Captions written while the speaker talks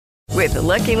With the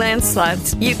Lucky Land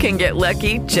Slots, you can get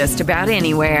lucky just about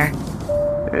anywhere.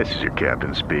 This is your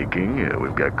captain speaking.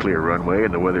 We've got clear runway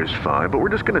and the weather's fine, but we're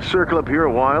just going to circle up here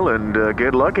a while and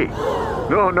get lucky.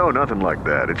 No, nothing like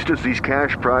that. It's just these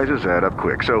cash prizes add up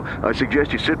quick. So I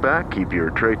suggest you sit back, keep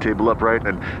your tray table upright,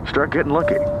 and start getting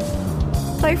lucky.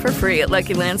 Play for free at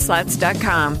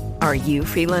LuckyLandSlots.com. Are you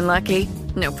feeling lucky?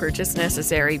 No purchase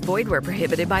necessary. Void where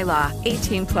prohibited by law.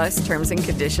 18 plus terms and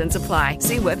conditions apply.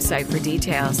 See website for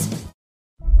details.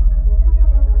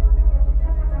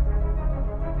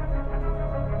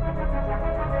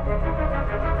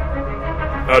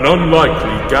 An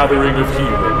unlikely gathering of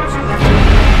heroes,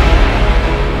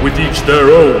 with each their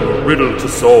own riddle to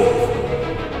solve,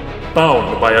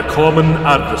 bound by a common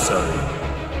adversary,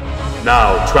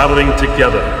 now traveling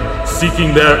together,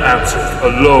 seeking their answers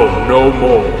alone no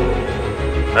more,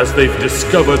 as they've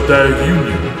discovered their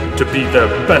union to be their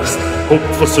best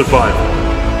hope for survival,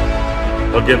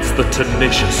 against the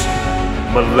tenacious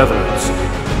malevolence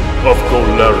of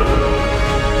Golarion.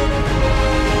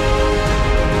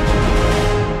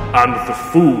 And the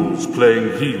fools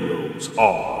playing heroes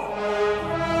are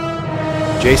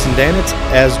Jason Danitz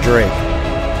as Drake,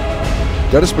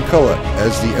 Dennis McCullough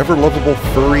as the ever-lovable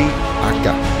furry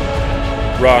Akka,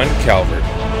 Ron Calvert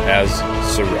as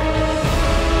Sorrel,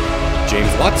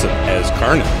 James Watson as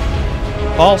Karna,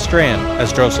 Paul Strand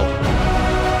as Drossel,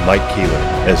 Mike Keeler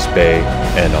as Bay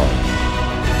and On,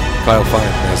 Kyle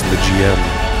Fine as the GM.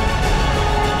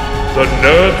 the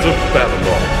Nerds of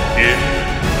Babylon in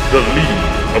the League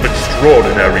of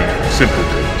Extraordinary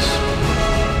Simpletons.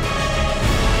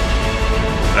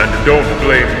 And don't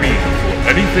blame me for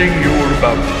anything you're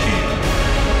about to hear.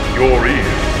 Your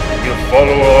ears will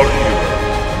follow our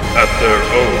heroes at their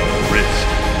own risk.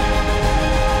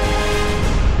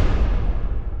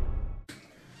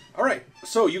 Alright,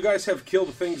 so you guys have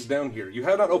killed things down here. You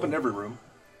have not opened every room,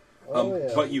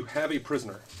 but you have a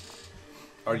prisoner.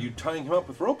 Are you tying him up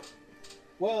with rope?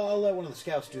 Well, I'll let one of the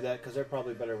scouts do that, because they're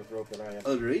probably better with rope than I am.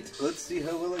 Alright, let's see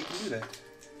how well I can do that.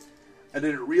 I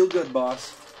did it real good,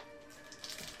 boss.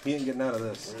 He ain't getting out of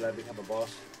this. When did I become a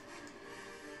boss?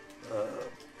 I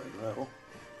don't know.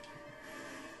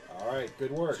 Alright, good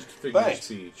work. Thanks.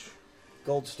 Siege.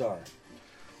 Gold star.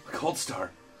 Gold star.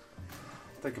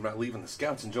 I'm thinking about leaving the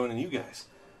scouts and joining you guys.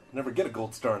 Never get a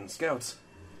gold star in the scouts.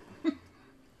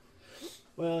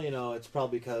 Well, it's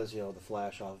probably because, the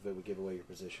flash off of it would give away your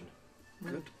position.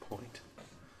 Good point.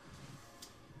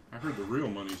 I heard the real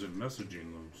money's in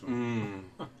messaging them. So.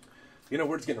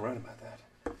 Word's getting around about that.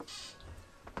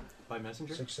 By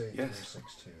messenger? 6'8", Yes.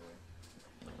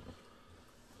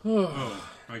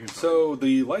 6'2". So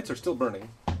the lights are still burning.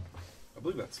 I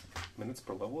believe that's minutes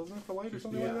per level, isn't it, for light or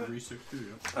something like that? 362,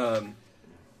 yeah.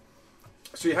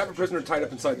 So you have a prisoner tied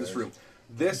up inside this room.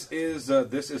 This is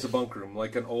a bunk room,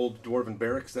 like an old dwarven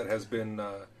barracks that has been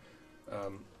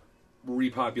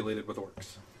repopulated with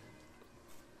orcs.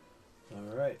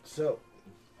 Alright, so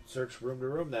search room to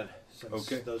room then, since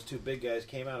those two big guys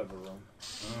came out of a room.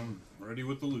 Ready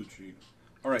with the loot sheet.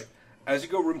 Alright, as you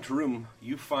go room to room,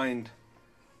 you find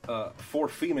 4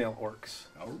 female orcs.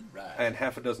 Alright. And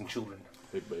half a dozen children.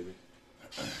 Big baby.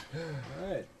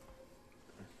 Alright.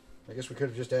 I guess we could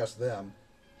have just asked them.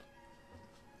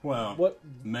 Well, What,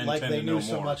 men like tend they to knew know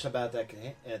so more. much about that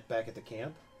back at the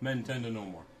camp? Men tend to know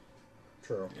more.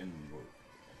 True.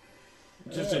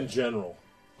 Just in general.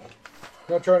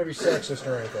 Not trying to be sexist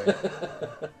or anything.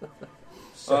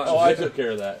 I took care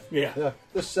of that. Yeah.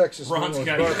 This sexist. Ron's one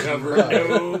got was you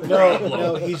brought- covered.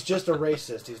 No, he's just a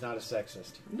racist. He's not a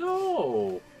sexist.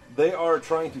 No. They are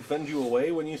trying to fend you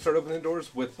away when you start opening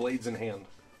doors with blades in hand.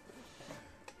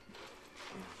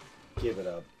 Give it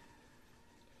up.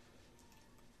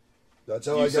 That's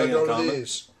how You I got to saying go a to comment?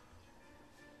 these.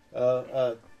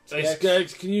 Hey,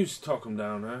 Skaggs, can you talk him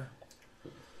down, huh?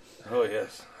 Oh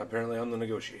yes, apparently I'm the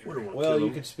negotiator. Well, you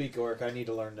can speak orc. I need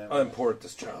to learn that. I'm poor at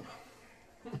this job.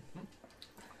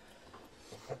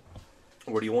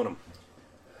 Where do you want them?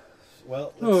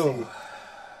 Well, let's see.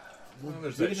 Well,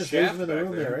 there's We that can just leave shaft them in the back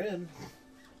room there. they're in.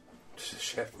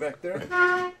 Shaft back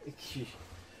there?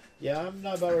 Yeah, I'm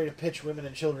not about ready to pitch women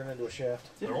and children into a shaft.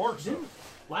 They're orcs, though.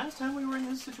 Last time we were in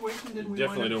this situation, didn't we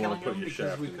Definitely wind don't up wanna killing put them your because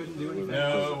shaft we in couldn't do anything?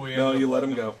 No, you let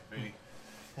them go.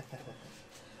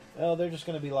 Well, they're just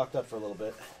going to be locked up for a little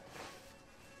bit.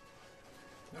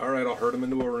 All right, I'll herd them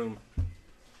into a room.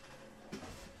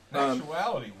 In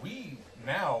actuality, we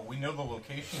know the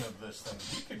location of this thing.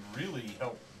 We could really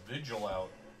help Vigil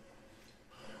out.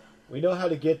 We know how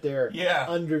to get there Yeah.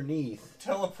 underneath.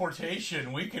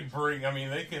 Teleportation, we could bring,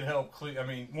 they could help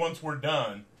clean, once we're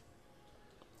done,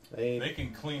 they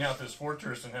can clean out this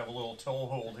fortress and have a little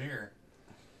toehold here.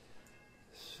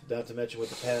 Not to mention with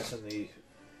the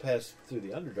pass through the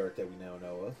Underdark that we now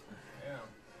know of. Yeah.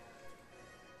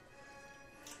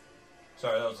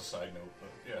 Sorry, that was a side note, but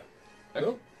yeah.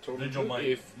 No, totally Vigil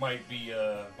good. might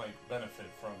benefit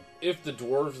from. If the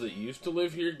dwarves that used to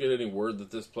live here get any word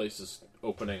that this place is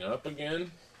opening up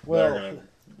again, Well,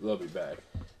 they'll be back.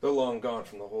 They're long gone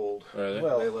from the hold. Are they?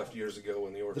 Well, they left years ago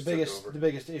when the orcs took over. The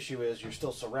biggest issue is you're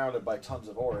still surrounded by tons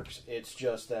of orcs. It's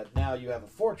just that now you have a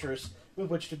fortress with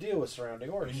which to deal with surrounding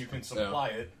orcs. And you can supply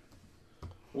it.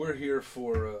 We're here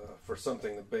for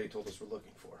something that Bay told us we're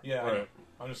looking for. Yeah, Right.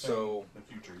 I'm just So saying in the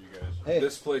future, you guys. Hey.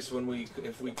 this place,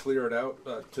 if we clear it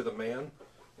out to the man,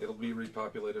 it'll be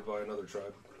repopulated by another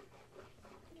tribe.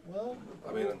 Well,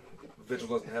 I mean, Vigil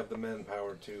doesn't have the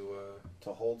manpower to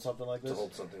hold something like this. to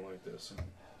hold something like this.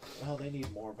 Well, they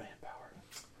need more manpower.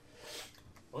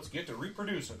 Let's get to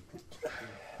reproducing.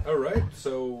 All right,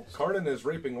 so Karnan is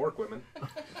raping orc women.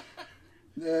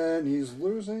 And he's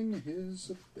losing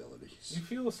his abilities. You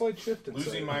feel a slight shift in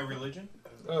Losing my religion?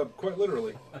 Quite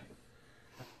literally.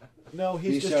 No,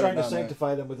 he's just trying to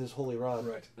sanctify them with his holy rod.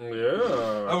 Right.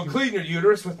 Yeah. I will clean your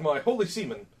uterus with my holy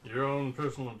semen. Your own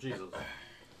personal Jesus.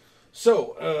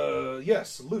 So,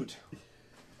 yes, loot.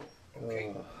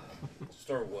 Okay.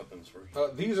 Start with weapons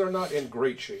first. These are not in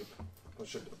great shape. I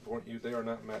should warn you, they are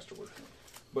not masterwork.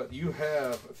 But you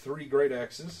have 3 great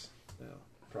axes. Yeah.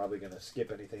 Probably going to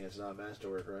skip anything that's not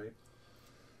masterwork, right?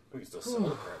 We can still sell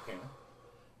the crap, can't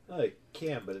we? No, it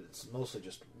can, but it's mostly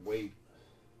just weight.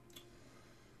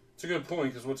 It's a good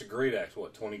point, because what's a great axe?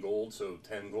 What, 20 gold, so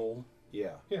 10 gold?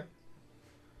 Yeah. Yeah.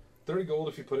 30 gold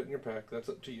if you put it in your pack. That's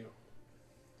up to you.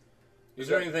 Is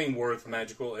there anything worth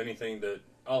magical? Anything that...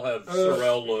 I'll have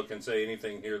Sorrel look and say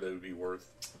anything here that would be worth...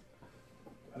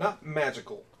 Not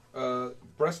magical.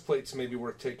 Breastplates may be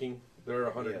worth taking. There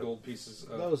are 100 gold pieces.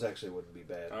 Those actually wouldn't be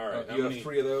bad. All right. You have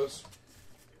 3 of those.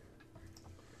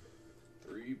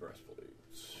 3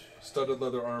 breastplates. Studded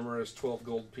leather armor is 12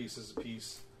 gold pieces a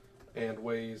piece and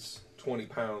weighs 20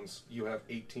 pounds. You have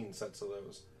 18 sets of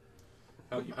those.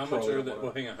 How much are the...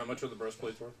 Well, hang on. How much are the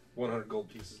breastplates worth? 100 gold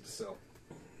pieces to sell.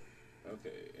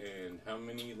 Okay. And how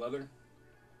many leather?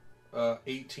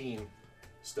 18.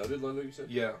 Studded leather, you said?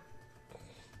 Yeah.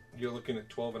 You're looking at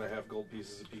 12.5 gold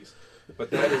pieces a piece. But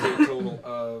that is a total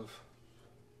of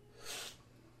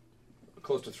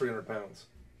close to 300 pounds.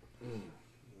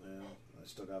 Well, I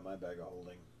still got my bag of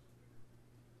holding.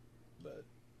 But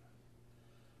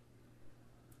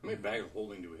How many bag of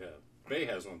holding do we have? Bay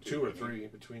has one, too. 2 or 3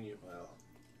 between you. Well,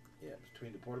 yeah,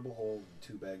 between the portable hold and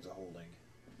 2 bags of holding.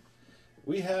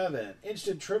 We have an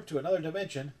instant trip to another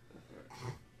dimension.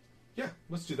 Yeah,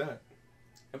 let's do that.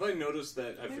 Have I noticed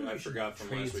that? I forgot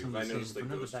from last week. Have I noticed the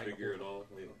ghost figure at all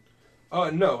lately?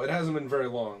 No, it hasn't been very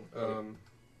long.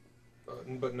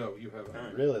 But no, you haven't. What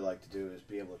I'd really like to do is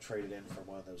be able to trade it in for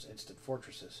one of those instant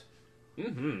fortresses.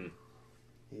 Mm-hmm.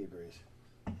 He agrees.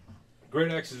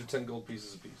 Great axes are 10 gold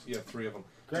pieces a piece. You have 3 of them.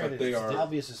 Granted, but they it's are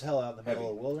obvious as hell out in the heavy.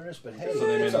 middle of the wilderness, but hey, so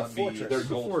they may it's a not be. fortress. Their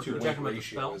gold to Jack 'em weight at the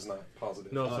ratio spell? is not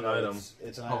positive. No, it's an item.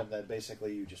 It's an item that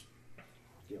basically you just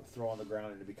throw on the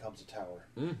ground and it becomes a tower,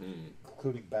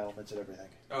 including battlements and everything.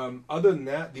 Other than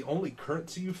that, the only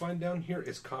currency you find down here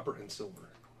is copper and silver.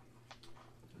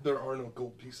 There are no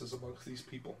gold pieces amongst these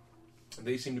people.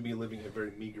 They seem to be living a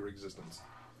very meager existence.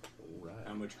 Right.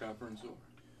 How much copper and silver?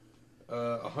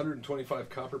 125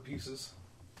 copper pieces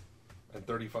and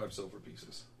 35 silver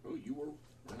pieces. Oh, you were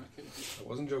not kidding. I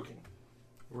wasn't joking.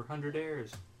 We're 100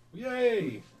 heirs.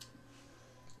 Yay!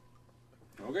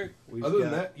 Okay. Other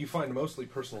than that, you find mostly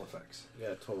personal effects. Yeah,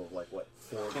 a total of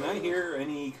 4. Can I hear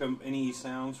any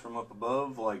sounds from up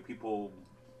above? Like people,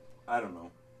 I don't know,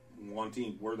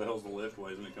 wanting, where the hell's the lift? Why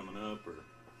isn't it coming up?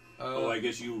 Or I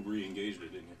guess you re-engaged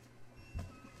it, didn't you?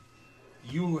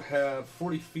 You have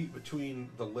 40 feet between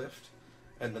the lift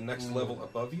and the next level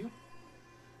above you.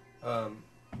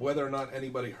 Whether or not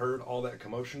anybody heard all that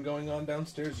commotion going on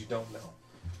downstairs, you don't know.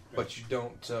 But you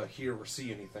don't hear or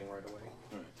see anything right away.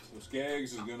 Alright, so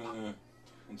Skaggs is gonna...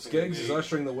 Skaggs is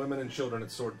ushering the women and children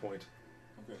at sword point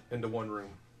into one room.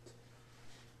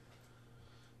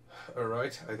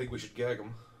 Alright, I think we should gag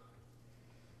them.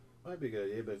 Might be a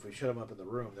good idea, but if we shut them up in the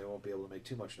room, they won't be able to make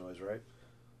too much noise, right?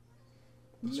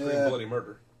 Scream bloody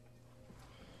murder.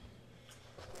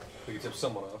 We can tip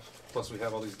someone off. Plus we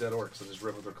have all these dead orcs that just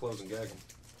rip up their clothes and gag them.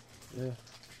 Yeah.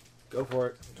 Go for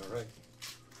it. Alright.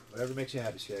 Whatever makes you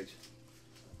happy, Skaggs.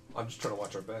 I'm just trying to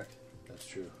watch our back. That's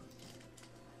true.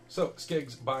 So,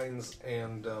 Skaggs binds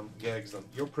and gags them.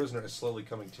 Your prisoner is slowly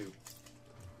coming to.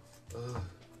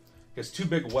 He has 2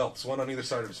 big welts, one on either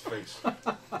side of his face.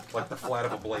 Like the flat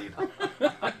of a blade.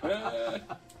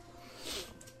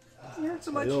 You heard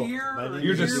so much here.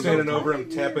 You're just standing over him,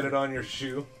 tapping it on your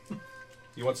shoe.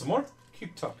 You want some more?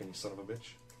 Keep talking, you son of a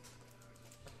bitch.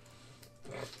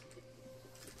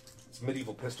 It's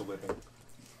medieval pistol whipping.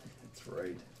 That's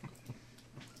right.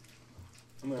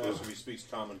 I'm going to ask if he speaks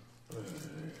common.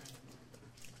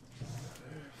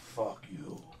 Fuck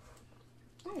you.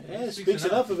 Yeah, it speaks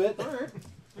enough of it. All right.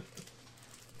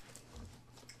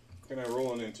 Can I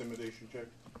roll an intimidation check?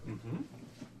 Mm-hmm.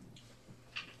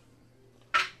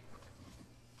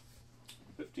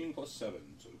 15 plus 7,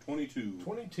 so 22.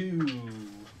 22.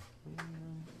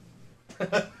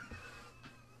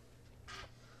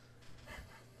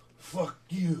 Fuck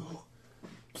you.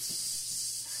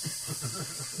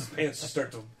 Pants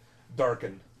start to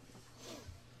darken.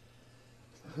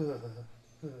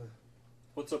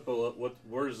 What's up below?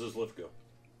 Where does this lift go?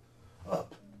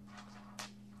 Up.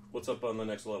 What's up on the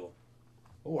next level?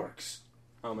 Orcs.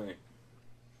 How many?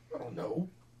 I don't know.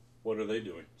 What are they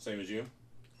doing? Same as you?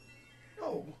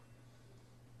 No.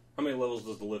 How many levels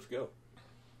does the lift go?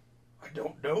 I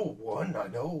don't know. One, I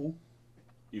know.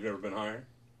 You've never been higher?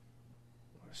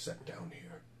 I sat down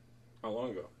here. How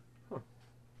long ago?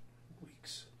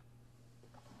 Weeks.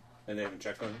 And they haven't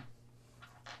checked on you?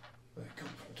 They come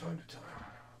from time to time.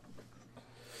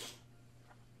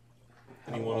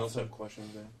 Anyone else have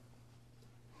questions then?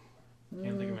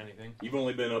 Can't think of anything. You've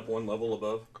only been up one level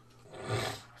above?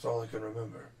 That's all I can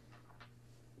remember.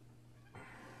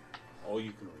 All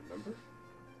you can remember?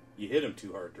 You hit him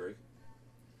too hard, Drake.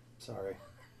 Sorry.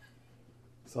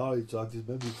 Sorry, Chuck. His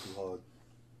memory's too hard.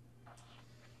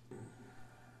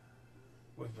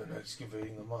 We've been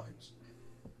excavating the mines.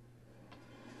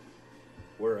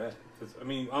 Where at? 'Cause, I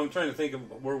mean, I'm trying to think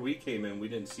of where we came in. We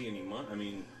didn't see any mine. I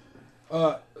mean...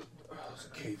 It was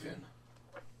a cave-in.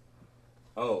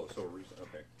 Oh, so recent.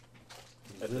 Okay.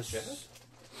 At the shaft?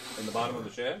 In the bottom of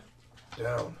the shaft?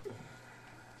 Down.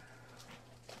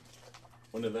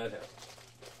 When did that happen?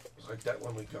 It was like that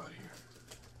when we got here.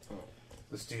 Oh.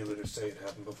 The steel eaters say it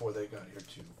happened before they got here,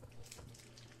 too.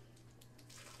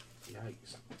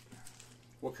 Yikes.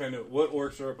 What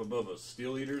orcs are up above us?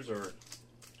 Steel eaters or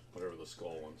whatever the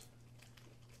skull ones?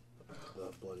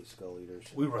 The bloody skull eaters.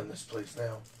 We run this place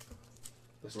now.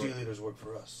 The steel eaters work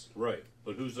for us. Right,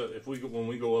 but when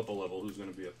we go up a level, who's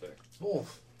going to be up there?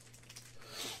 Both.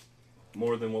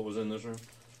 More than what was in this room?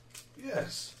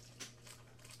 Yes.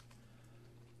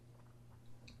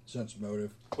 Sense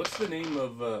motive. What's the name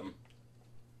of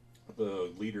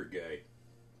the leader guy?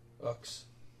 Ux.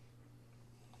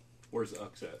 Where's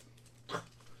Ux at?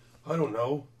 I don't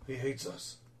know. He hates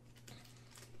us.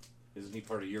 Isn't he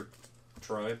part of your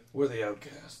tribe? We're the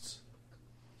outcasts.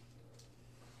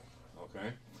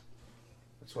 Okay.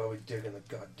 That's why we dig in the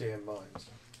goddamn mines.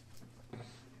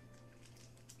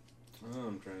 Oh,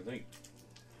 I'm trying to think.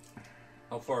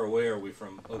 How far away are we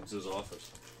from Uggs's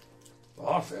office?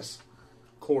 Office?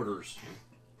 Quarters.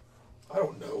 I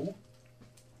don't know.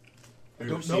 I You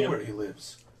don't ever see know him? where he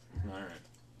lives. Alright.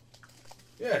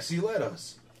 Yes, he let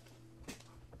us.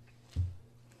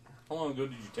 How long ago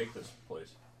did you take this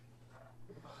place?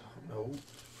 No.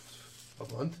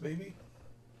 A month, maybe?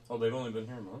 Oh, they've only been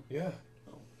here a month? Yeah.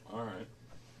 Oh, alright.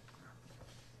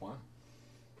 Wow.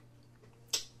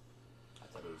 I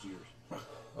thought it was years.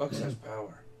 Ux has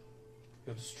power.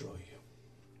 He'll destroy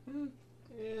you.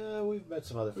 Yeah, we've met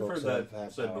some other We've folks heard that have that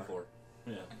had said power. before.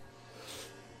 Yeah.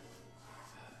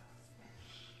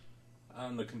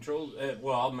 On the controls,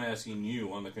 well, I'm asking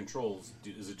you, on the controls,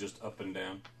 is it just up and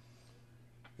down?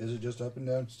 Is it just up and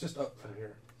down? It's just up from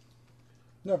here.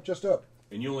 No, just up.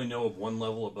 And you only know of one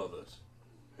level above us?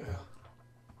 Yeah.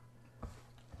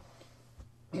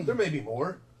 There may be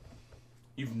more.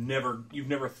 You've never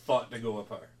thought to go up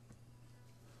higher?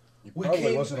 You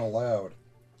probably wasn't allowed.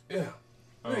 Yeah.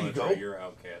 Oh, There you that's go. right, you're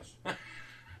outcast.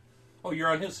 Oh, you're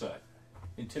on his side.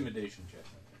 Intimidation check.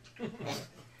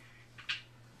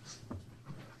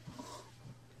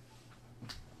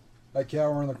 I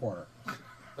cower in the corner.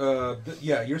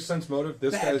 Yeah, your sense motive.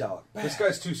 This Bad guy. dog. Bad. This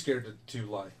guy's too scared to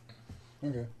lie.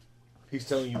 Okay. He's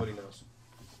telling you what he knows.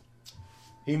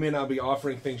 He may not be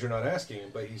offering things you're not asking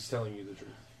him, but he's telling you the truth.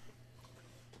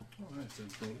 Oh, that's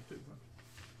motive too.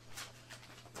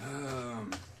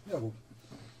 Yeah, well,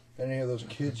 any of those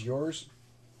kids yours?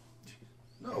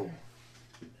 No.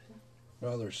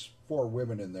 Well, there's 4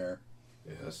 women in there.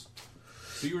 Yes.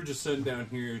 So you were just sitting down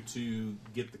here to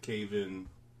get the cave in,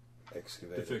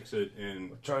 Excavated. to fix it,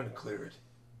 and We're trying to clear it.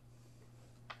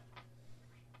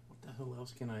 what the hell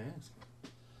else can I ask?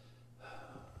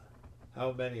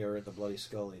 How many are in the bloody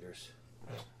skull eaters?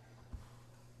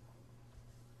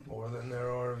 More than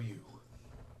there are of you.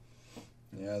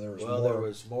 Yeah, there was Well, more. there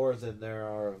was more than there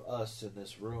are of us in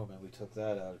this room, and we took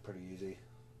that out pretty easy.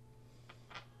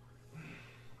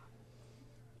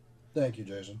 Thank you,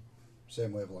 Jason.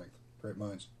 Same wavelength. Great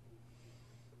minds.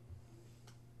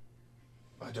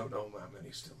 I don't know how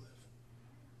many still live.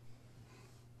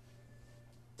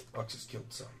 Ox has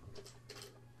killed some.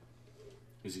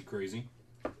 Is he crazy?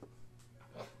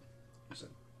 He's an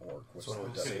orc. What's That's what I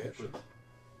would the say. definition?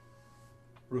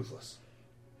 Ruthless.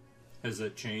 Has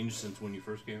that changed since when you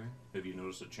first came in? Have you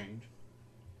noticed a change?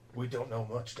 We don't know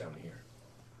much down here.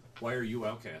 Why are you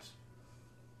outcast?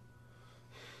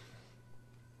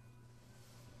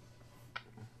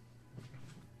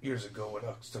 Years ago, when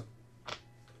Ox took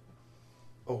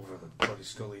over the Bloody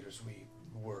Skull Eaters, we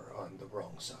were on the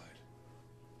wrong side.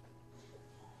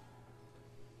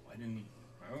 Why didn't he?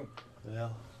 Oh.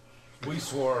 Well, we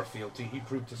swore our fealty. He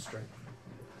proved his strength.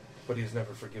 But he has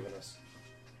never forgiven us.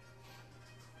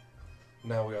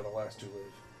 Now we are the last to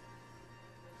live.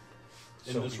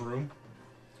 In this room?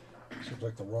 Seems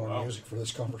like the wrong music for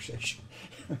this conversation.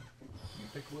 You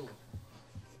pick Willow.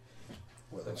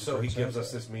 Well, And so he gives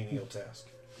us this menial task.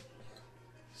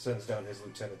 Sends down his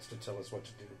lieutenants to tell us what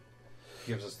to do.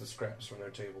 Gives us the scraps from their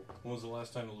table. When was the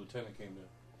last time the lieutenant came in?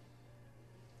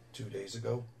 2 days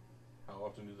ago. How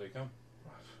often do they come?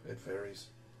 It varies.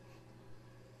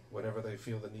 Whenever they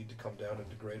feel the need to come down and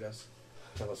degrade us,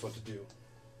 tell us what to do.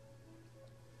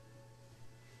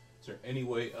 Is there any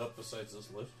way up besides this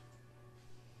lift?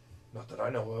 Not that I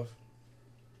know of.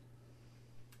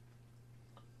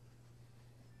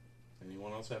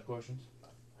 Anyone else have questions?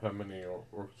 How many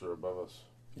orcs are above us?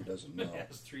 He doesn't know.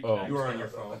 Yes, 3 times. You were on your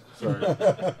phone. Sorry. I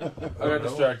got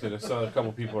distracted. I saw a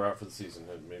couple people are out for the season.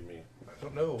 It made me... I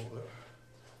don't know.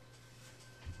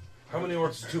 How many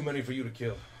orcs is too many for you to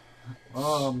kill?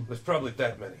 There's probably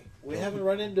that many. we haven't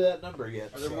run into that number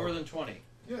yet. Are there more than 20?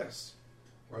 Yes.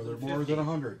 Are there more than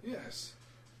 100? Yes.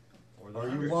 Are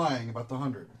you lying about the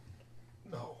 100?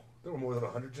 No. There were more than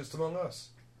 100 just among us.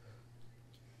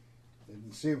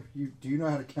 And see, do you know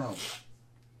how to count?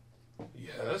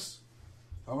 Yes.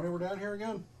 How many were down here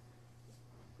again?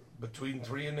 Between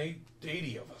 3 and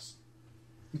 80 of us.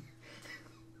 I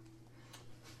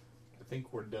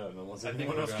think we're done, unless I think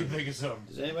anyone we're else done. can think of something.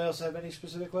 Does anybody else have any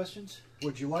specific questions?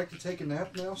 Would you like to take a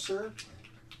nap now, sir?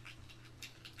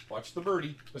 Watch the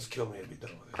birdie. Just kill me and be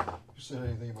done with it. You said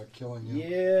anything about killing you?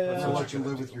 Yeah. I'll let you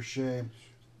live with your shame.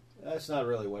 That's not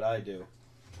really what I do.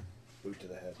 Boot to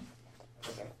the head.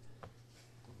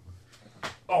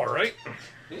 All right.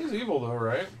 He's evil, though,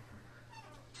 right?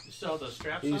 You still have those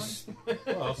straps He's- on?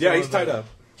 Well, Yeah, so he's are tied the- up.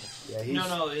 Yeah, he's,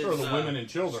 No, it's So are the women and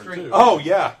children, string- too. Oh,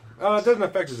 yeah. It doesn't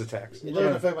affect his attacks. It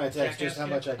doesn't affect my attacks, Jackass just how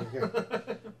much I can carry.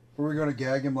 Were we going to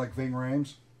gag him like Ving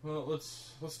Rhames? Well,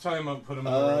 let's tie him up and put him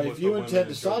in the room with If the you women intend to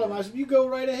and children. sodomize him, you go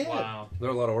right ahead. Wow. There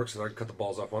are a lot of orcs that I can cut the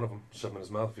balls off one of them, shove him in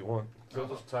his mouth if you want.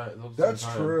 That's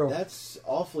true. That's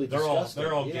awfully They're all- disgusting.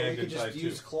 they're all we gagged could and just tied,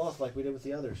 use too. cloth like we did with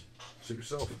the others. Suit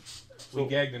yourself. We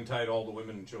gagged and tied all the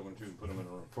women and children, too, and put them in a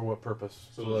room. For what purpose?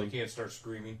 So to that let they him, can't start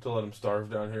screaming. to let him starve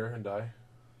down here and die?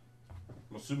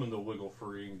 I'm assuming they'll wiggle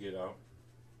free and get out.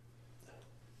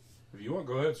 If you want,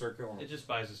 go ahead, start killing them. It just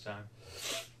buys us time.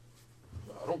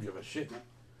 I don't give a shit.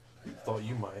 I thought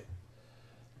you might.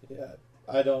 Yeah,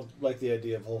 I don't like the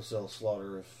idea of wholesale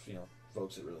slaughter of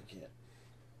folks that really can't.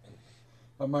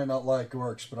 I might not like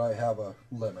orcs, but I have a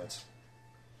limit.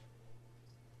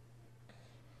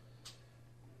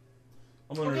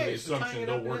 I'm under Okay, the so tying assumption it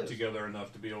they'll up work is. together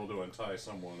enough to be able to untie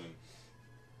someone and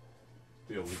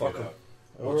be able to Fuck get 'em. out.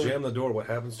 We'll jam the door. What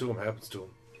happens to them, happens to them.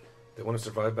 They want to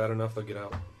survive bad enough, they'll get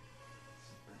out.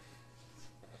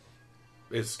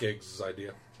 It's Skiggs'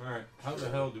 idea. Alright, how the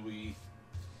hell do we...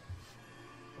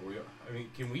 I mean,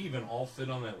 can we even all fit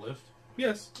on that lift?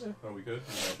 Yes. Yeah. Oh, we could?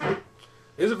 It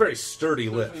is a very sturdy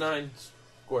There's lift. 9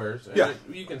 squares. and Yeah.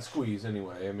 you can squeeze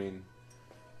anyway. I mean,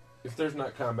 if there's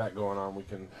not combat going on, we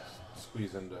can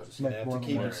squeeze into... Just gonna have to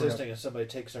keep insisting if somebody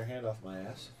takes their hand off my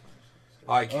ass.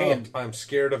 I can't. I'm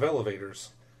scared of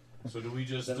elevators. So do we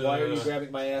just... Then why are you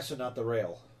grabbing my ass and not the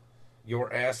rail?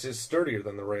 Your ass is sturdier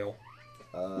than the rail.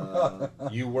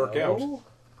 You work no.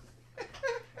 out.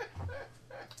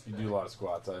 You do a lot of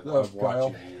squats. I Oh, watch Kyle.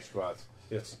 you do your squats.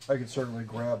 Yes. I could certainly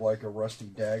grab like a rusty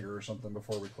dagger or something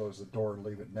before we close the door and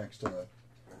leave it next to the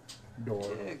door.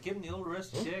 Yeah, give him the old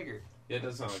rusty dagger. Yeah, it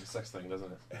does sound like a sex thing,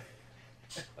 doesn't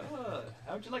it?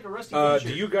 How would you like a rusty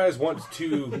Do you guys want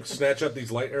to snatch up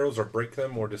these light arrows or break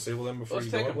them or disable them before Let's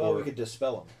you take go up? them. Well, or- we could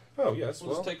dispel them. Oh, yes.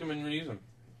 We'll just take them and reuse them.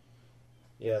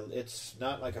 Yeah, it's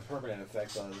not like a permanent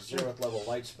effect on a 0th level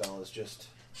light spell. It's just...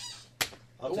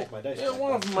 I'll take my dice. Yeah, back.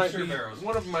 one of them might Sure, be. arrows.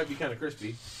 One of them might be kind of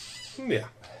crispy. Yeah.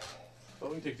 But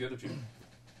we can take the other 2.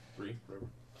 3, whatever.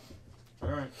 All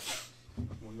right.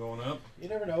 We're going up. You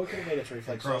never know. We could have made it to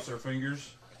reflex. Cross our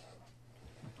fingers.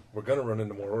 We're gonna run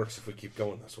into more orcs if we keep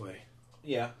going this way.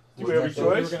 Yeah. Do we have a We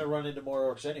were choice? going to run into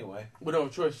more orcs anyway. We don't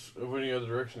have a choice of any other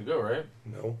direction to go, right?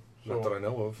 No, not that I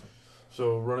know of.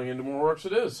 So running into more orcs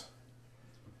it is.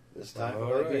 This time we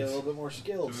might be a little bit more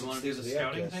skilled. Do we want to since do the these are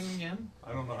scouting outcasts. thing again?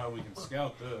 I don't know how we can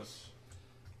scout this.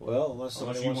 Well, unless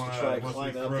somebody wants to try to unless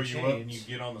climb we up throw the you up and chains.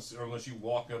 you get on the, or unless you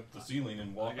walk up the ceiling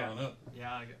and walk on up.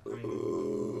 Yeah, I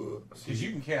mean, Because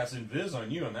you can cast Invis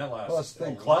on you, and that lasts. Well, that's the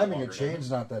thing. a lot Climbing a longer, doesn't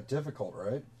chain's not that difficult,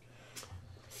 right?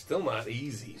 Still not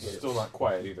easy. Still not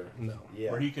quiet either. No.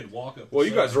 Where he could walk up. Well,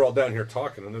 you guys are all down here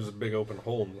talking, and there's a big open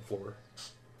hole in the floor.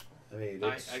 I mean,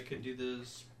 I could do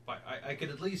this. I could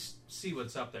at least see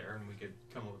what's up there, and we could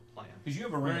come up with a plan. Because you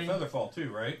have a ring of featherfall too,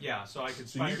 right? Yeah, so I could.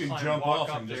 So you can climb, jump walk off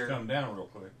up and just there. come down real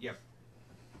quick. Yep.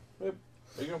 Yep.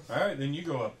 There you go. All right, then you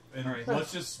go up, and All right.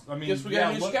 let's just. I mean, Guess we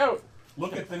got a new scout.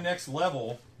 Look at the next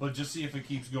level, but just see if it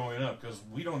keeps going up, because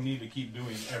we don't need to keep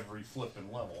doing every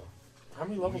flipping level. How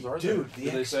many levels are Dude, there? the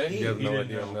Did they say? XP. He has He no didn't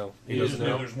idea. know. No. He doesn't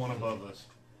know there's one above us.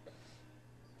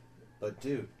 But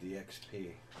dude, the XP.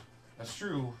 That's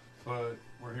true, but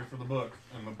we're here for the book,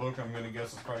 and the book I'm going to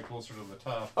guess is probably closer to the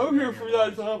top. I'm here for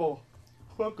that level.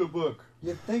 Fuck a book.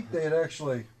 You'd think they'd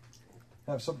actually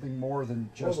have something more than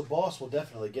Well, just. the boss will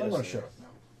definitely get I'm us going there. to shut up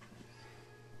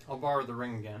now. I'll borrow the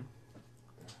ring again,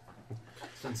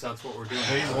 since that's what we're doing.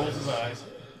 Dave rolls his eyes.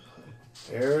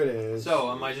 There it is.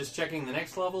 So, am I just checking the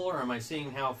next level, or am I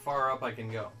seeing how far up I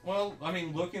can go? Well, I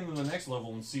mean, look into the next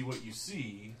level and see what you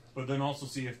see, but then also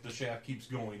see if the shaft keeps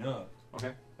going up.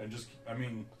 Okay. And just, I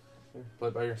mean, Play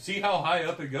it by ear. see how high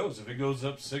up it goes. If it goes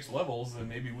up 6 levels, then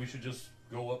maybe we should just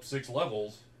go up 6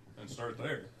 levels and start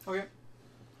there. Okay.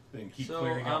 Then keep So,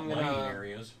 clearing out I'm gonna- mining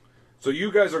areas. So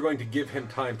you guys are going to give him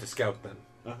time to scout then?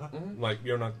 Uh-huh. Like,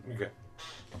 you're not... Okay.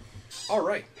 All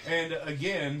right. And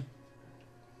again,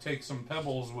 take some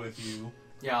pebbles with you,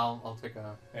 Yeah, I'll take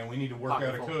a. and we need to work out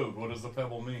a Pocketful. code. What does the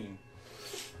pebble mean?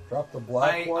 Drop the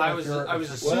black one. I if was you're-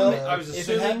 assuming. Well, I was if it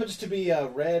assuming. happens to be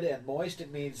red and moist,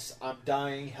 it means I'm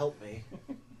dying. Help me.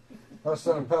 Let's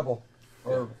send a pebble.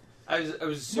 Or I was Might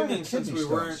assuming have since kidney we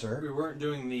stones, weren't sir. we weren't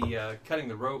doing the cutting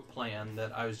the rope plan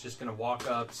that I was just going to walk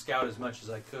up, scout as much as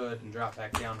I could, and drop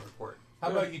back down to report. How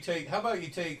about you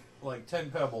take like 10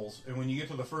 pebbles, and when you get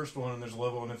to the first one and there's a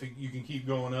level, and if you can keep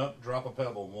going up, drop a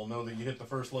pebble, and we'll know that you hit the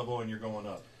first level and you're going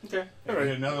up. Okay. If you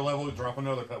hit another level, drop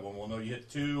another pebble, and we'll know you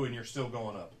hit 2 and you're still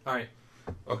going up. All right.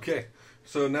 Okay.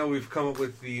 So now we've come up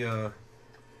with the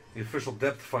official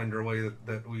depth finder way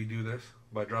that we do this,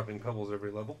 by dropping pebbles every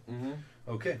level. Mm-hmm.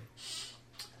 Okay.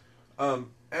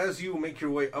 As you make your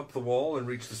way up the wall and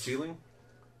reach the ceiling,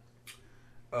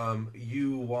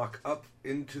 you walk up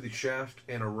into the shaft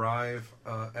and arrive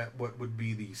at what would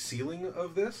be the ceiling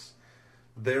of this.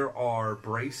 There are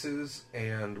braces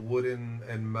and wooden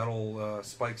and metal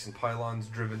spikes and pylons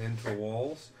driven into the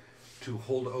walls to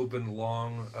hold open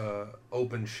long,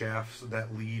 open shafts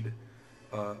that lead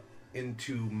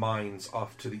into mines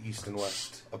off to the east and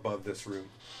west above this room.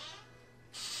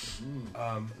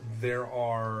 There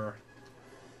are...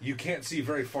 You can't see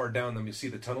very far down them. You see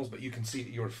the tunnels, but you can see at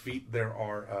your feet there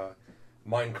are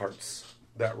mine carts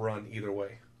that run either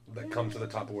way, that come to the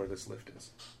top of where this lift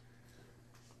is.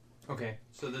 Okay.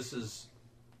 So this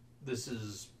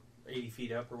is 80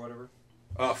 feet up or whatever.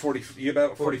 40,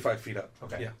 about 45 feet up.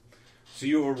 Okay. Yeah. So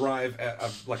you arrive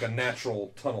at like a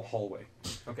natural tunnel hallway.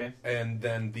 Okay. And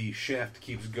then the shaft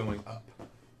keeps going up.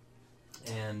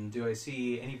 And do I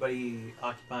see anybody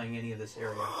occupying any of this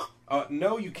area?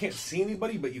 No, you can't see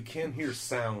anybody, but you can hear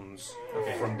sounds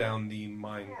from down the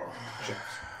mine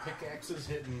shafts. Pickaxes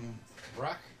hitting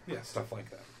rock? Yeah, stuff like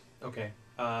that. Okay.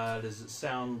 Does it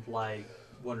sound like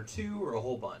one or two or a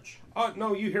whole bunch?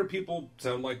 No, you hear people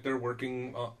sound like they're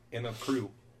working in a crew.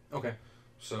 Okay.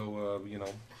 So, you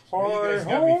know. You guys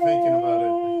got me thinking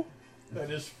about it.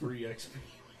 That is free XP.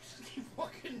 Keep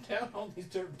walking down all these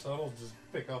different tunnels, just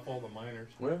pick up all the miners.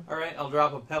 Well, all right, I'll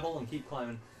drop a pebble and keep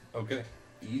climbing. Okay.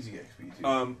 Easy XP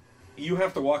too. You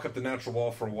have to walk up the natural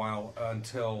wall for a while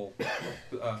until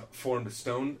formed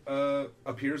stone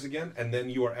appears again, and then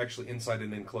you are actually inside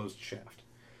an enclosed shaft.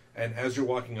 And as you're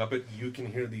walking up it, you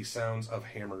can hear these sounds of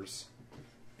hammers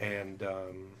and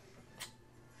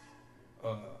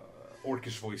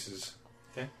orcish voices.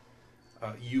 Okay.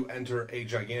 You enter a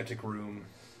gigantic room,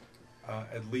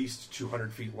 at least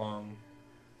 200 feet long,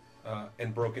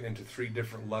 and broken into 3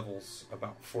 different levels,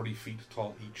 about 40 feet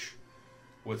tall each,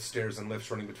 with stairs and lifts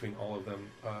running between all of them,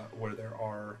 where there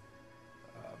are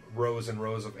rows and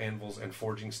rows of anvils and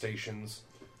forging stations.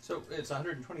 So it's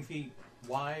 120 feet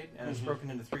wide and it's broken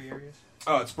into 3 areas?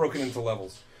 Oh, it's broken into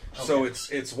levels. Okay. So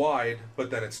it's wide,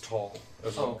 but then it's tall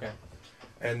as well. Oh, okay.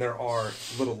 And there are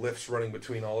little lifts running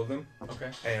between all of them.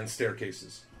 Okay. And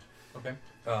staircases. Okay.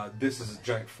 This is a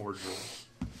giant forge room.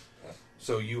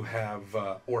 So you have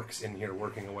orcs in here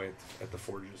working away at the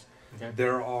forges. Okay.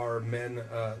 There are men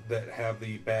that have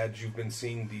the badge you've been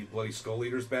seeing, the Bloody Skull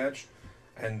Eater's badge.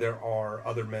 And there are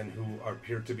other men who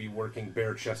appear to be working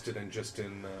bare-chested and just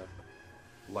in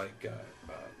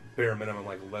bare minimum,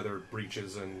 like leather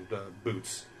breeches and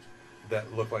boots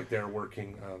that look like they're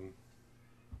working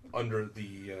under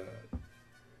the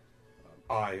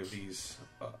eye of these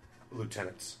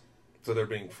lieutenants. So they're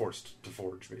being forced to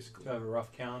forge, basically. Do I have a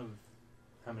rough count of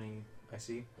how many I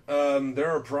see? There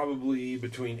are probably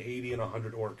between 80 and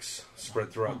 100 orcs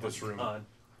spread throughout this room.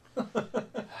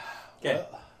 Okay.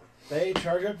 They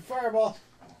charge up a fireball.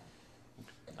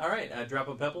 All right, I drop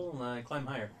a pebble and I climb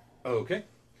higher. Okay.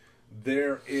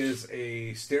 There is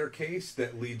a staircase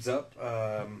that leads up.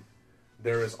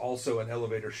 There is also an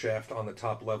elevator shaft on the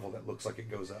top level that looks like it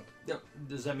goes up.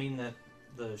 Does that mean that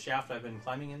the shaft I've been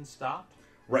climbing in stopped?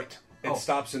 Right. It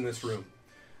stops in this room.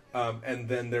 And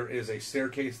then there is a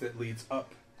staircase that leads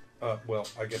up. Well,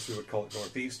 I guess we would call it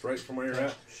northeast, right, from where you're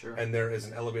at? Sure. And there is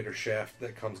an elevator shaft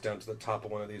that comes down to the top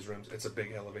of one of these rooms. It's a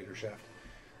big elevator shaft.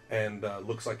 And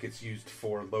looks like it's used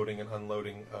for loading and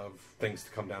unloading of things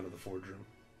to come down to the forge room.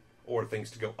 Or things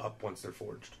to go up once they're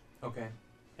forged. Okay.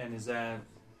 And is that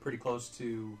pretty close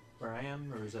to where I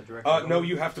am, or is that directly? No,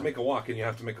 you have to make a walk, and you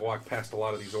have to make a walk past a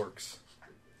lot of these orcs.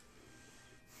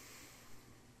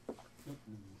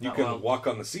 You can walk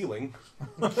on the ceiling.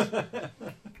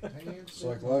 It's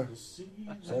like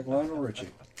Lionel Richie.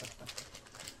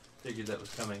 Figured that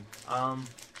was coming.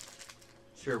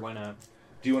 Sure, why not?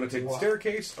 Do you want to take the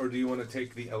staircase, or do you want to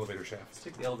take the elevator shaft? Let's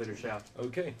take the elevator shaft.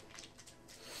 Okay.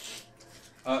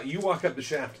 You walk up the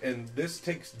shaft, and this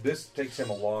takes him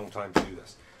a long time to do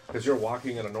this because you're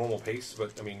walking at a normal pace.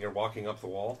 But I mean, you're walking up the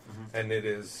wall, and it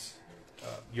is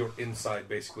you're inside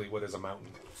basically what is a mountain.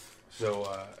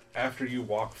 So after you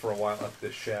walk for a while up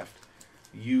this shaft,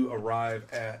 you arrive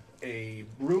at a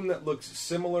room that looks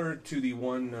similar to the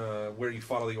one where you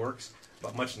fought all the orcs,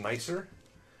 but much nicer.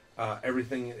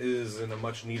 Everything is in a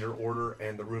much neater order,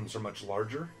 and the rooms are much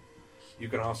larger. You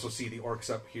can also see the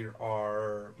orcs up here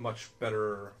are much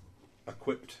better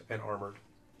equipped and armored.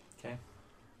 Okay.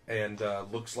 And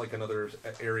looks like another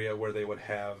area where they would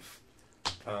have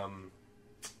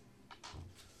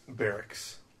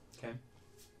barracks. Okay.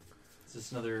 Is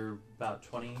this another about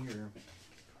 20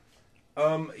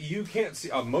 or? You can't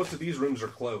see. Most of these rooms are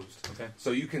closed. Okay.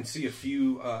 So you can see a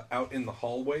few out in the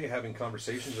hallway having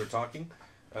conversations or talking.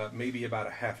 Maybe about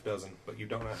a half dozen, but you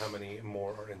don't know how many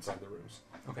more are inside the rooms.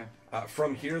 Okay.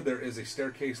 From here, there is a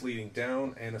staircase leading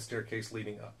down and a staircase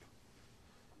leading up.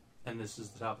 And this is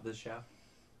the top of this shaft?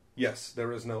 Yes,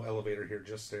 there is no elevator here,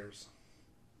 just stairs.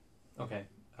 Okay.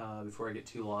 Before I get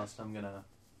too lost, I'm going to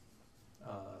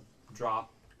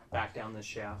drop back down this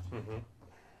shaft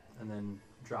and then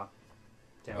drop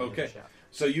down the Okay. shaft.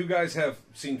 So you guys have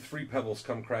seen 3 pebbles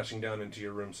come crashing down into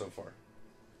your room so far.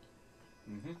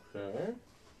 Okay.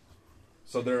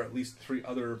 So there are at least 3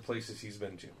 other places he's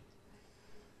been to.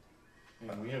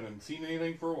 And we haven't seen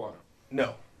anything for a while.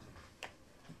 No.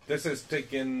 This has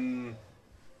taken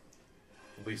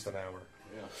at least an hour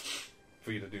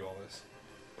for you to do all this.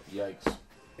 Yikes.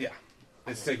 Yeah.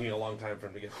 It's taking a long time for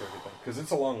him to get through everything. Because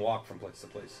it's a long walk from place to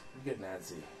place. You get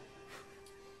Nancy.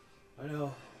 I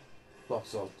know.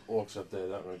 Lots of orcs up there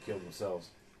that want to kill themselves.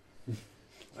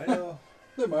 I know.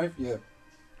 They might, yeah.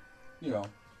 You know,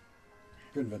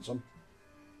 convince them.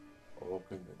 Or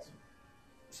convince them.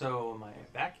 So am I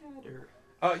back yet,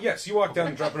 or? Yes, you walk down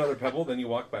and drop another pebble, then you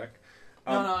walk back.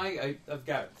 No, I've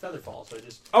got Featherfall, so I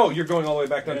just... Oh, you're going all the way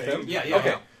back down to them? Yeah. Okay.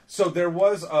 Yeah. So there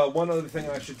was one other thing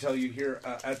I should tell you here.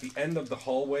 At the end of the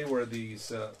hallway where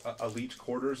these elite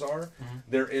quarters are,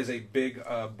 there is a big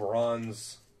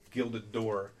bronze gilded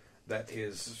door that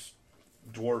is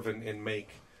dwarven in make,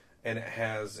 and it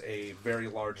has a very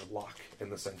large lock in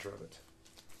the center of it.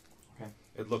 Okay.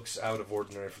 It looks out of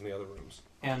ordinary from the other rooms.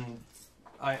 And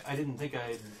I didn't think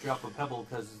I'd drop a pebble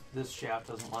because this shaft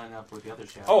doesn't line up with the other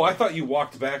shaft. Oh, I thought you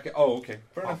walked back. Oh, okay.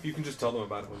 Fair enough. You can just tell them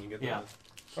about it when you get there. Yeah.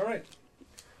 All right.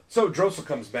 So Drossel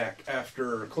comes back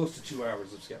after close to 2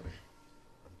 hours of scouting.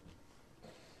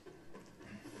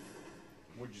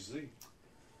 What'd you see?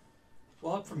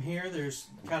 Well, up from here, there's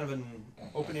kind of an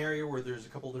open area where there's a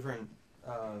couple different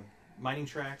mining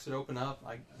tracks that open up.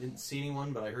 I didn't see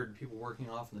anyone, but I heard people working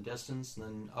off in the distance. And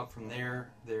then up from there,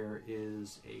 there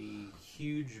is a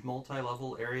huge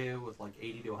multi-level area with like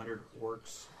 80 to 100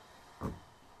 orcs.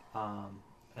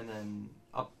 and then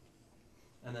up,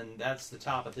 and then that's the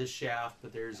top of this shaft.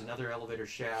 But there's another elevator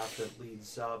shaft that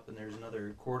leads up, and there's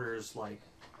another quarters like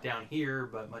down here,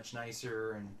 but much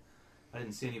nicer. And I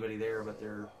didn't see anybody there, but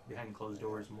they're behind closed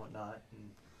doors and whatnot.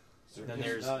 And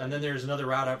then there's another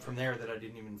route up from there that I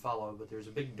didn't even follow. But there's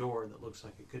a big door that looks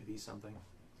like it could be something.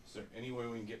 Is there any way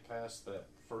we can get past that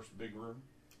first big room?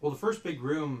 Well, the first big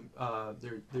room,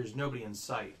 there's nobody in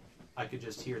sight. I could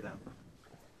just hear them.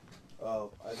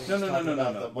 Oh, I think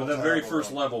No. But the very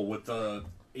first level with the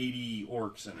 80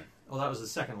 orcs in it. Well, that was the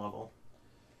second level.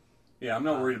 Yeah, I'm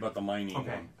not worried about the mining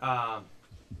okay. one.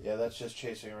 Yeah, that's just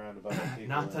chasing around a bunch of people.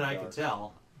 Not that I could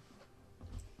tell.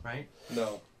 Right?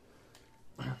 No.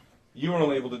 You were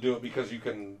only able to do it because you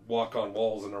can walk on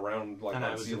walls and around like and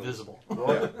on I was ceilings. invisible.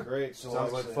 Yeah. Great. So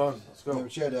sounds like fun. Let's go. Yeah,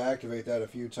 but you had to activate that a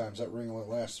few times. That ring only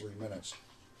lasts 3 minutes.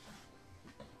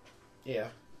 Yeah.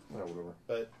 Yeah, whatever.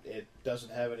 But it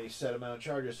doesn't have any set amount of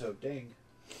charges, so ding.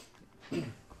 It's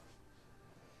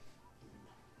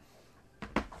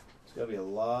going to be a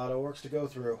lot of orcs to go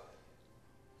through.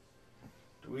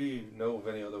 Do we know of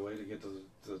any other way to get to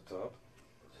the top?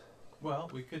 Well,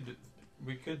 we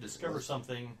could discover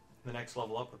something the next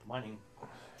level up with the mining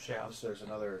shafts. There's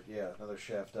another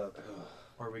shaft up.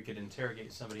 Or we could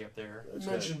interrogate somebody up there. You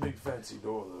mentioned big fancy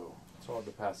door though. It's hard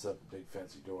to pass up a big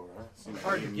fancy door, right? It's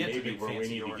hard to get to maybe big where we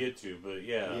fancy need door. to get to, but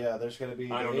yeah. Yeah, there's going to be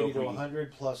I don't know 80 if to we-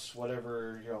 100 plus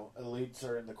whatever elites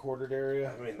are in the quartered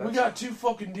area. I mean, We got 2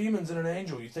 fucking demons and an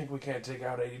angel. You think we can't take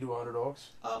out 80 to 100 orcs?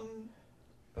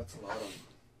 That's a lot of them.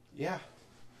 Yeah.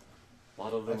 A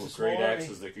lot of them That's with a great small army.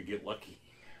 axes that could get lucky.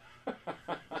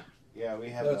 Yeah, we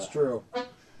have. That's true.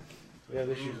 We have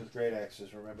issues with great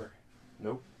axes. Remember?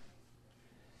 Nope.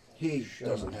 He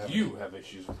doesn't have You have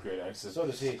issues with great axes. So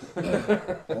does he.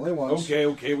 Only once.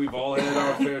 Okay, we've all had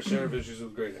our fair share of issues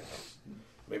with great axes.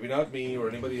 Maybe not me or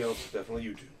anybody else, definitely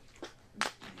you two.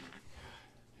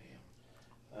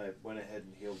 I went ahead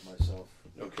and healed myself.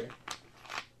 Okay.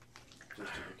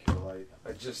 Just to cure light.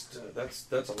 I just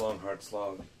that's a long hard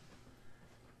slog.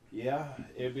 Yeah,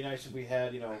 it would be nice if we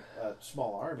had, a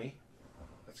small army.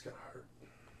 That's gonna hurt.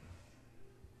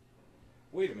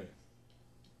 Wait a minute.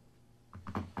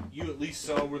 You at least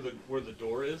saw where the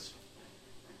door is?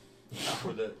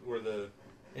 where the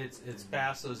It's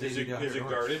past those. is 80 it, to is it 100 orcs.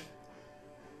 guarded?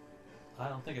 I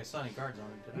don't think I saw any guards on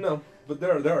it. Did I? No, but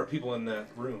there are people in that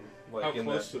room, like How in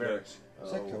close that to barracks.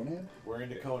 Is that Conan? We're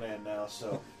into Conan now,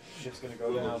 so shit's gonna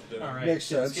go down. All right,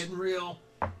 Makes it's sense. getting real.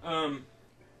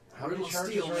 How many Riddle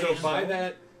charges steel. are So in by now?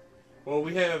 that, well,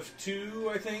 we have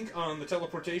 2, I think, on the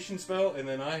teleportation spell, and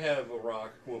then I have a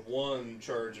rock with 1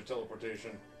 charge of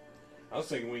teleportation. I was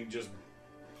thinking we can just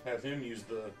have him use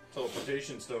the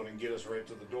teleportation stone and get us right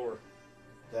to the door.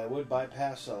 That would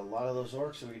bypass a lot of those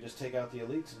orcs, so we could just take out the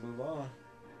elites and move on.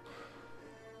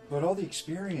 But all the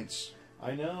experience.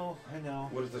 I know.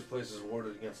 What if this place is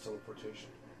warded against teleportation?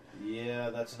 Yeah,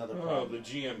 that's another Oh, problem. the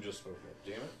GM just spoke up.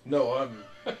 Damn it! No,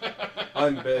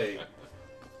 I'm Bay.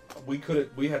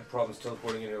 We had problems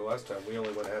teleporting in here last time. We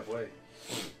only went halfway.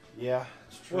 Yeah,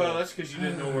 it's true. Well, that's because you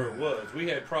didn't know where it was. We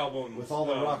had problems With all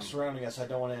the rocks surrounding us, I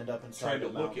don't want to end up inside trying to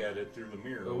the look mountain. at it through the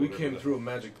mirror. But we came through a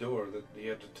magic door that he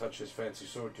had to touch his fancy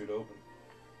sword to open.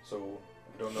 So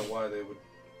I don't know why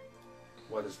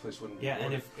this place wouldn't be Yeah, and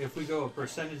warded. if we go a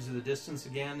percentage of the distance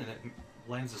again, and it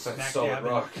lands a That's smack solid dab.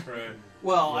 rock. Right.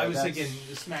 Well, Yeah, I was that's-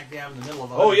 thinking smack dab in the middle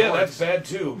of. Oh 100 yeah, orcs. that's bad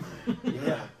too.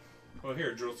 Yeah. Well,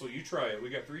 here, Drizzle, you try it. We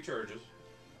got 3 charges.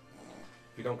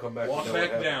 If you don't come back, Walk you know what back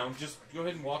happened. down. Just go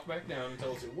ahead and walk back down and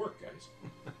tell us it worked, guys.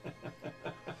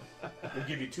 We'll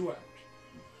give you 2 hours.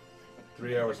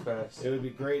 3 hours pass. It would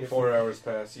be great if 4 hours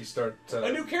pass. You start.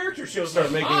 A new character shows start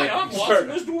up. making Hi, a- I'm start- watching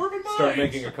this dwarven mine. Start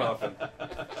making a coffin.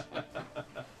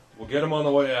 We'll get him on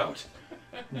the way out.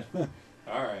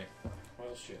 All right.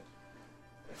 Well, shit.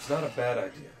 It's not a bad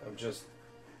idea. I'm just.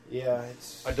 Yeah,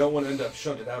 it's. I don't want to end up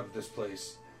shunted out of this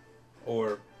place,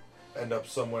 or end up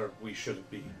somewhere we shouldn't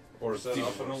be, or Set even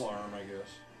off an worse. alarm, I guess.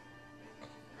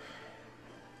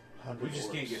 100 We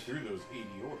just can't orcs. get through those 80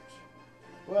 orcs.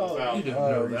 Well, Without- You didn't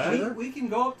know that. We can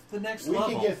go up to the next we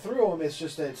level. can get through them. It's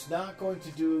just that it's not going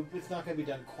to be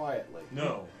done quietly.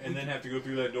 No, and then have to go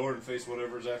through that door and face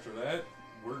whatever's after that.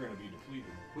 We're going to be depleted.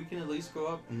 We can at least go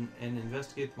up and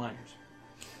investigate the miners.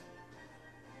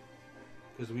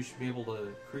 Because we should be able to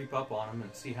creep up on them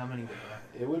and see how many there are.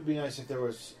 It would be nice if there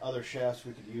was other shafts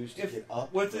we could use to get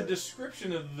up. With the but-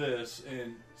 description of this,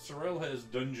 and Sorrel has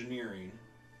dungeoneering,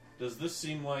 does this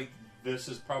seem like this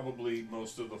is probably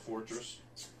most of the fortress?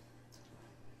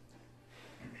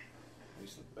 At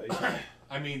least the basement.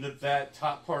 I mean, that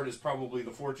top part is probably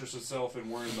the fortress itself, and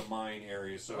we're in the mine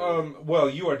area. So, Well,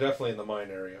 you are definitely in the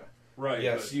mine area. Right.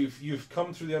 Yes, you've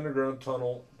come through the underground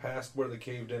tunnel, past where the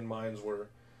caved-in mines were,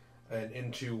 and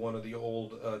into one of the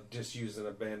old, disused and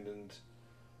abandoned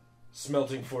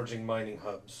smelting, forging, mining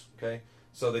hubs. Okay,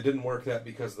 so they didn't work that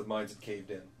because the mines had caved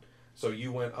in. So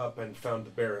you went up and found the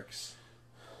barracks,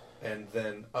 and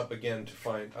then up again to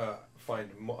find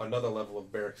another level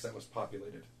of barracks that was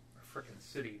populated. A frickin'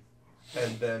 city.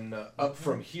 And then up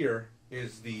from here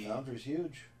is the Foundry's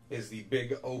huge. Is the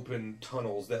big open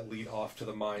tunnels that lead off to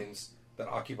the mines that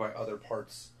occupy other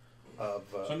parts of.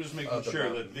 So I'm just making sure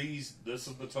that this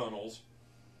is the tunnels.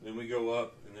 Then we go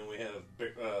up, and then we have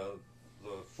the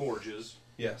forges.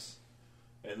 Yes.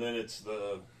 And then it's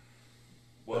the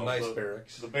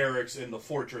barracks. The barracks in the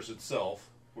fortress itself,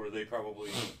 where they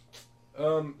probably.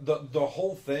 The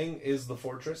whole thing is the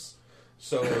fortress.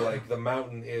 So like the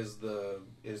mountain is a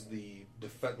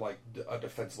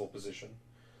defensible position.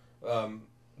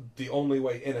 The only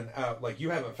way in and out, like you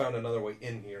haven't found another way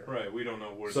in here, right? We don't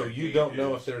know where. So you don't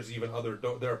know if there's even other.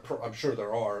 I'm sure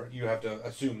there are. You have to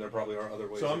assume there probably are other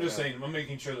ways. So I'm just saying, I'm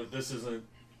making sure that this isn't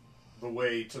the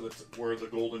way to where the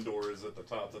golden door is at the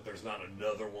top. That there's not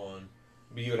another one.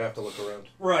 But you would have to look around.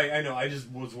 Right, I know. I just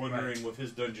was wondering with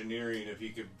his dungeoneering if he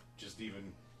could just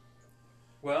even.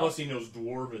 Well, plus he knows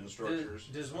dwarven structures.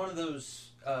 Does one of those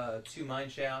 2 mine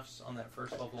shafts on that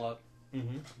first level up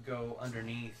go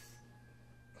underneath?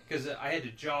 Because I had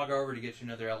to jog over to get you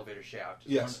another elevator shaft.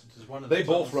 Yes. Does one of they the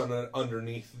both tunnels... run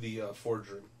underneath the forge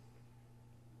room.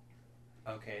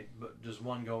 Okay, but does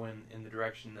one go in the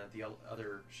direction that the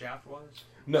other shaft was?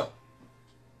 No.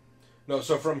 No,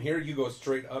 so from here you go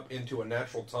straight up into a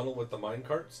natural tunnel with the mine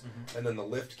carts, and then the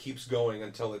lift keeps going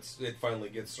until it finally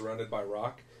gets surrounded by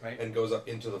rock and goes up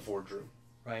into the forge room.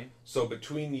 Right. So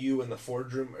between you and the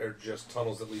forge room are just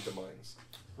tunnels that lead to mines.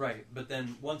 Right, but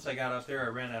then once I got up there, I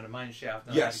ran out of mine shaft,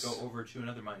 and I had to go over to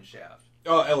another mine shaft.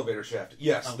 Oh, elevator shaft.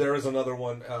 Yes, there is another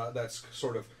one that's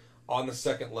sort of on the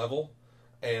second level,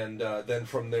 and then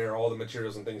from there, all the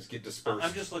materials and things get dispersed.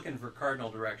 I'm just looking for cardinal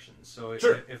directions. So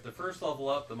Sure. if the first level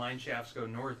up, the mine shafts go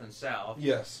north and south.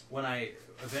 Yes. When I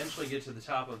eventually get to the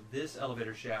top of this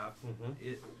elevator shaft,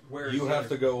 where you have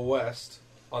to go west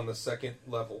on the second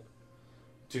level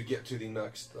to get to the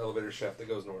next elevator shaft that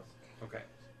goes north. Okay.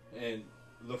 And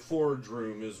the forge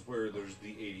room is where there's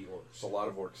the 80 orcs. A lot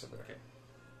of orcs in there.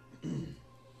 Okay.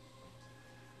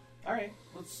 All right,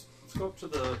 let's go up to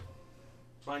the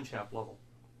mine shaft level.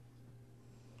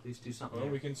 Please do something. Well,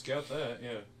 there. we can scout that.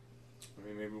 Yeah. I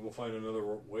mean, maybe we'll find another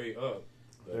way up.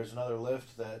 There's another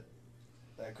lift that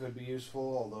could be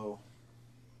useful, although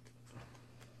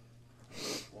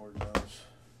Lord knows.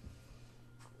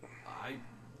 I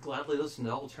gladly listen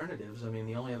to alternatives. I mean,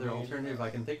 the only other alternative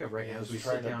I can think of right now is we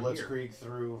trying sit to down blitzkrieg here.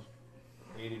 through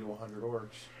 80 to 100 orcs.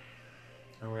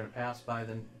 And we're going to pass by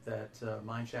that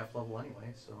mine shaft level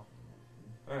anyway, so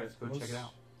all right, let's go check it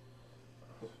out.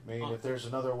 I mean, if there's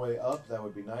another way up, that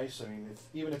would be nice. I mean,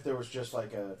 even if there was just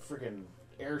like a freaking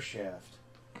air shaft,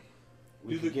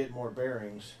 we could get more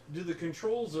bearings. Do the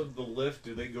controls of the lift,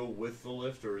 do they go with the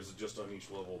lift, or is it just on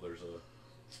each level there's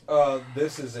a...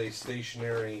 This is a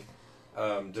stationary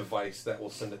device that will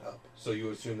send it up. So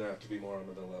you assume there have to be more on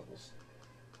other levels.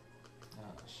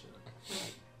 Oh,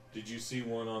 shit. Did you see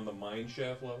one on the mine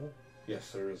shaft level? Yes,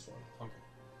 there is one. Okay.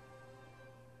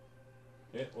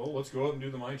 Yeah, well, let's go up and do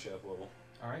the mine shaft level.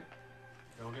 All right.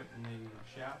 Go get in the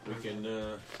shaft. We can...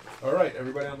 All right,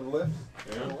 everybody on the lift?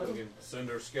 Yeah, we can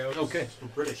send our scouts. Okay. We're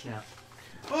British now.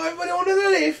 Oh, everybody on the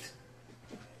lift!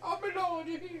 Oh, my lord,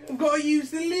 you're here. I've got to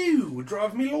use the loo.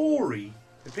 Drive me lorry.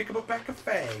 To pick up a pack of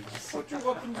fags. Put your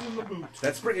weapons in the boot.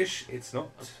 That's British. It's not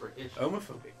British.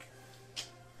 homophobic.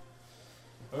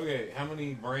 Okay, how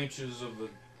many branches of the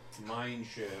mine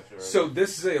shaft are So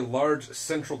this is a large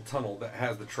central tunnel that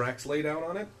has the tracks laid out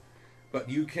on it, but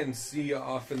you can see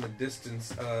off in the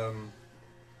distance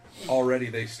already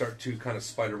they start to kind of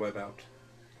spiderweb out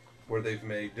where they've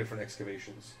made different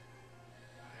excavations.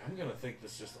 I'm going to think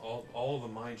this just all of the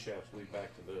mine shafts lead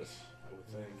back to this, I would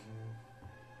think.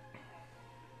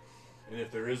 And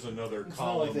if there is another It's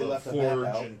column not like they of left a forge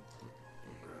map out. and...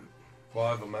 Well, I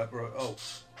have a map. Oh.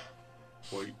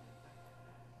 Wait.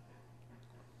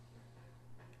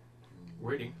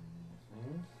 Waiting.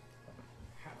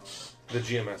 The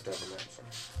GM has to have a map, sorry.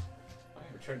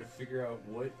 I'm trying to figure out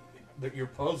that you're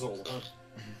puzzled, huh?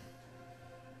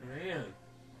 Man.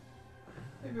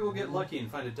 Maybe we'll get lucky and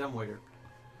find a dumbwaiter.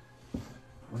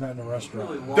 We're not in a restaurant.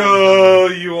 Really long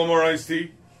Duh! You want more iced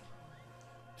tea?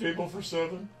 Table for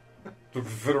 7. The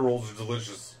profiteroles are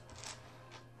delicious.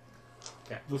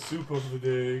 Okay. The soup of the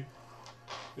day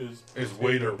is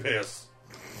waiter piss.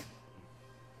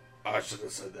 I should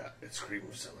have said that. It's cream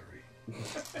of celery.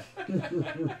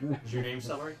 Is your name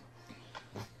Celery?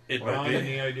 Ron,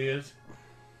 any ideas?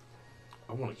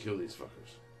 I want to kill these fuckers.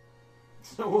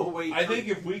 So we'll wait. I think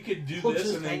if we could do We'll this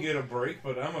just and then hang- get a break,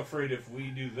 but I'm afraid if we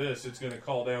do this, it's going to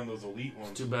call down those elite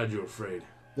ones. Too bad you're afraid.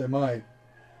 They might.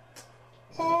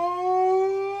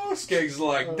 Oh, Skeg's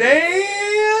like,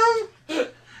 damn!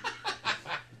 If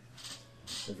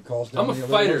it calls down I'm a the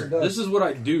other fighter. ones, it does. This is what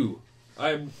I do.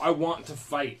 I want to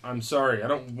fight. I'm sorry. I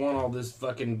don't want all this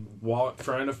fucking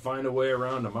trying to find a way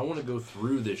around them. I want to go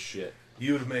through this shit.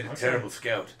 You would have made a terrible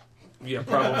scout. Yeah,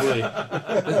 probably.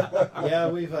 Yeah,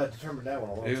 we've determined that one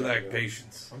a long You time lack ago.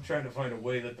 patience. I'm trying to find a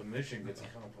way that the mission gets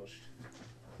accomplished.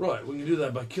 Right, we can do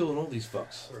that by killing all these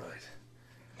fucks. Right.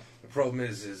 The problem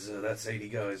is that's 80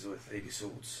 guys with 80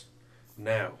 swords.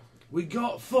 Now. We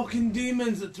got fucking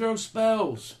demons that throw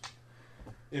spells.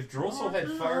 If Drossel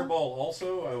had Fireball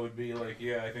also, I would be like,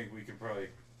 yeah, I think we could probably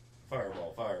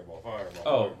Fireball.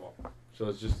 Oh, so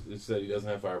it's that he doesn't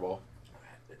have fireball.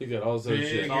 He got all this other Big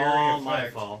shit. area all effect. my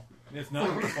fault. It's not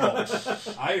your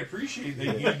fault. I appreciate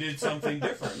that you did something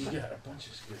different. You got a bunch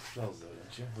of good spells though,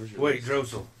 don't you? Where's your Wait,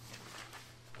 list? Drossel.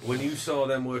 When you saw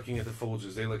them working at the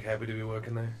forges, they look happy to be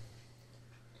working there?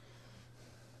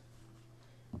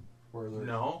 Were there,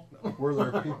 No. were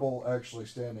there people actually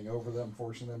standing over them,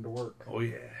 forcing them to work? Oh,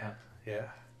 yeah. Yeah.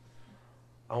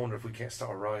 I wonder if we can't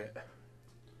start a riot.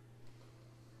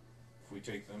 If we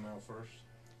take them out first,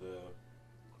 the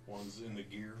ones in the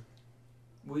gear.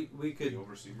 We could The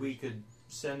overseers. we could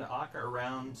send Akka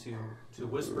around to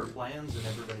whisper plans in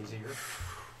everybody's ear.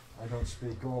 I don't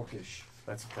speak Orcish.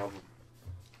 That's a problem.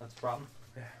 That's a problem.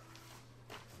 Yeah.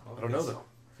 Well, I don't know, though.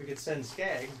 We could send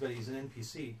Skaggs, but he's an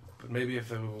NPC. But maybe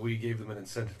if we gave them an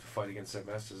incentive to fight against their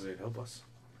masters, they'd help us.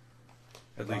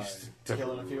 At least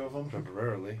killing a few of them?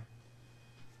 temporarily.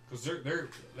 Because they're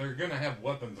going to have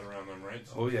weapons around them, right?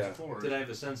 So Oh, yeah. before- Did I have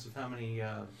a sense of how many?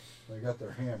 They got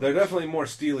their hammers. There are definitely more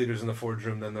steel eaters in the forge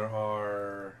room than there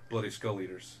are bloody skull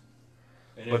eaters.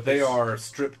 And But if they it's- are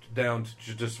stripped down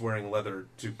to just wearing leather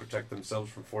to protect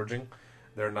themselves from forging.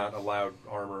 They're not allowed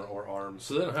armor or arms.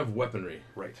 So they don't have weaponry.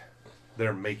 Right.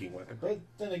 They're making weapons. But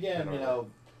then again,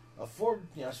 a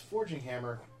forging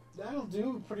hammer, that'll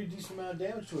do a pretty decent amount of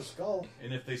damage to a skull.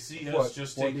 And if they see What, us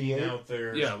just taking 1d8? out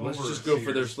their Yeah, let's just go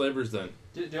for their slavers then.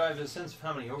 Do I have a sense of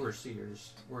how many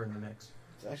overseers were in the mix?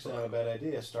 It's actually not a bad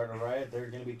idea. Start a riot, they're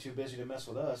going to be too busy to mess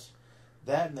with us.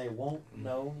 That and they won't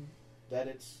know that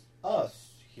it's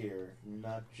us here,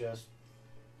 not just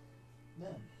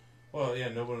them. Well, yeah,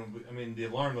 no one. I mean, the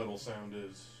alarm that'll sound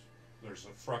is there's a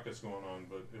fracas going on,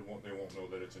 but they won't know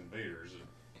that it's invaders.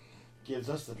 Gives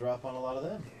us the drop on a lot of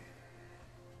them.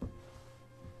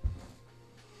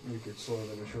 We could slowly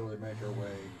but surely make our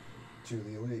way to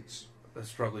the elites.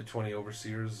 That's probably 20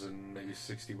 overseers and maybe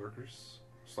 60 workers.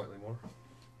 Slightly more.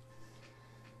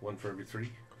 One for every 3.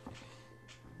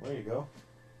 There you go.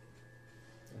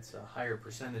 That's a higher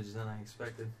percentage than I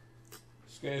expected.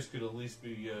 These guys could at least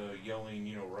be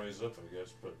yelling, rise up, I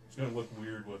guess, but it's going to look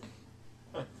weird with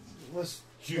Unless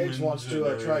humans Skeggs wants to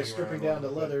and try everything stripping around down the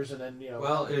them, leathers and then,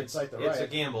 Well, incite the it's a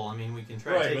riot. gamble. I mean, we can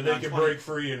try Right, taking but they on could 20. break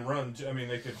free and run. I mean,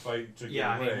 they could fight to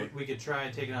Yeah, get I away. mean, we could try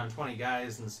taking on 20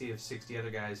 guys and see if 60 other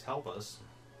guys help us.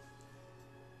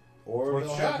 Or Worth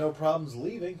they'll a have shot. no problems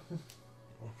leaving. Well,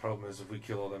 the problem is if we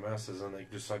kill all their masters, then they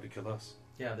decide to kill us.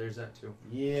 Yeah, there's that too.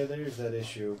 Yeah, there's that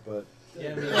issue, but... The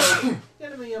enemy,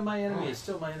 enemy of my enemy is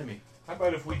still my enemy. How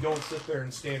about if we don't sit there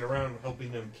and stand around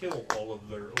helping them kill all of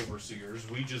their overseers?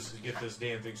 We just get this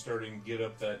damn thing started and get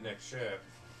up that next shaft.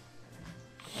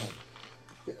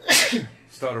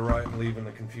 Start a riot and leave in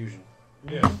the confusion.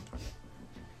 Yeah.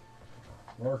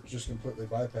 Or just completely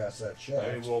bypass that shaft.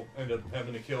 I mean, we'll end up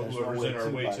having to kill There's whoever's no way in our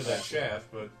to way to bypass that it. shaft,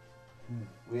 but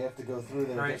We have to go through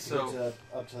there Right, just to get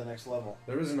up to the next level.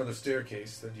 There is another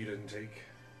staircase that you didn't take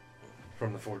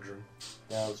from the forge room.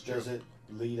 Now, does it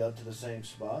lead up to the same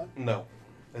spot? No.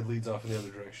 It leads off in the other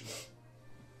direction.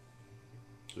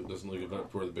 So it doesn't leave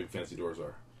up where the big fancy doors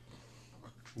are.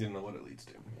 You don't know what it leads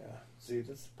to. Yeah. See,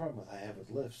 that's the problem I have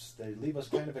with lifts. They leave us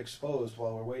kind of exposed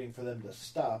while we're waiting for them to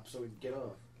stop so we can get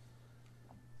off.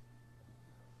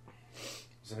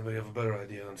 Does anybody have a better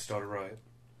idea than start a riot?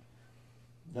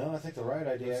 No, I think the right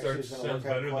idea it actually is starts, going to sounds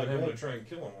work out better quite than having good. to try and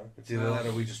kill them all. It's either that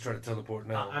or we just try to teleport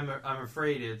now. I'm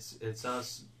afraid it's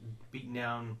us beating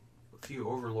down a few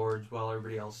overlords while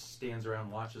everybody else stands around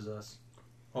and watches us,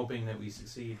 hoping that we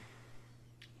succeed.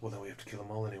 Well, then we have to kill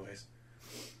them all anyways.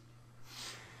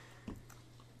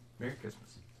 Merry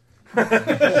Christmas.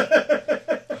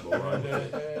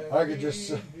 I could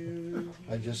just,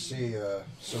 I just see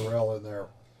Sorrel in there.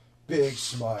 Big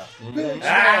smile. Big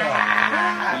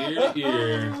smile. Ear to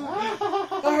ear.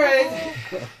 All right.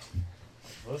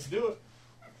 Let's do it.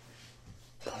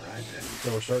 All right, then.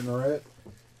 So we're starting a riot?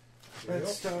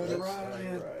 Let's start a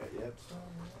riot. Yep.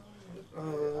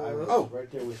 Oh,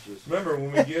 right there with you. Remember,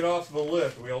 when we get off the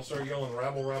lift, we all start yelling,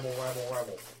 rabble, rabble, rabble,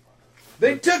 rabble.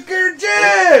 They took our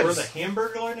jibs! We're the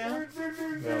Hamburglar now?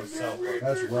 No, South Park.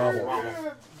 That's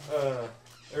Robble.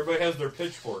 Everybody has their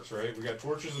pitchforks, right? We got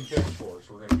torches and pitchforks.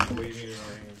 We're going to be waving in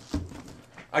our hands.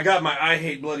 I got my I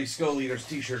Hate Bloody Skull Eaters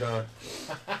t-shirt on.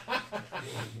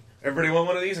 Everybody want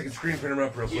one of these? I can screen print them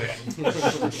up real quick. Is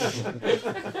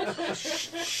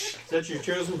that your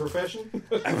chosen profession?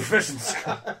 Profession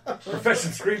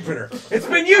screen printer. It's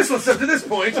been useless up to this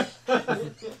point.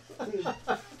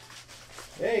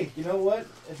 Hey, you know what?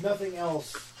 If nothing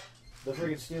else, the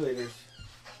friggin' Steel Eaters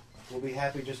will be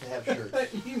happy just to have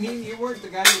shirts. You mean you weren't the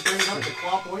guy who burned up the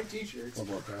Claw Point t-shirts?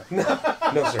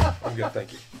 No, sir. I'm good,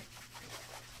 thank you.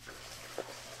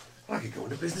 I could go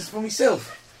into business for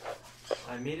myself.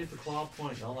 I made it to Claw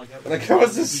Point. All I got Like, that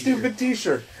was a stupid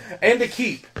t-shirt. And a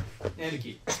keep. And a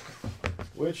keep.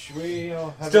 Which we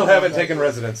Still haven't taken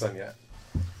residence on yet.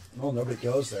 Well, nobody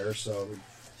goes there, so...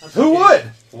 Who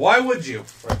would? Why would you?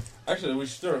 Actually, we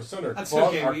should send our, That's claw,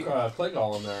 okay, our we- clay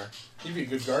golem there. He'd be a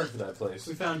good guard for that place.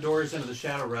 We found doors into the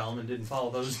Shadow Realm and didn't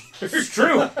follow those. It's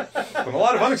true. But a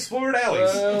lot of unexplored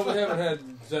alleys. Well, we haven't had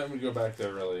time to go back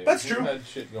there, really. That's We've true. had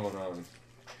shit going on.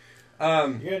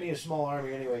 You're gonna need a small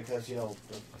army anyway, because the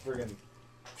friggin'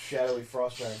 shadowy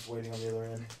frost giants waiting on the other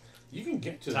end. You can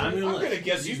get to I'm going to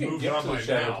guess you he's can moved get on to the by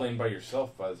shadow now. plane by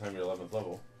yourself by the time you're 11th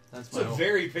level. That's It's a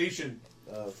very patient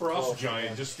frost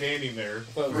giant just standing there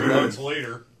 3 months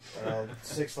later.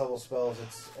 6th level spells,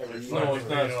 it's every year. No, it's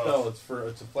not a spell.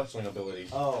 It's a fletchling ability.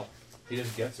 Oh. He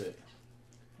just gets it.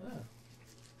 Well,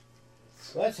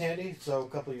 that's handy. So a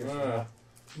couple of years from now.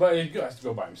 But he has to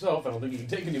go by himself. I don't think he can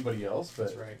take anybody else. But,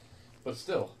 That's right. But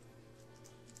still,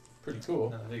 pretty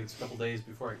cool. No, I think it's a couple days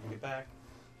before I can get back.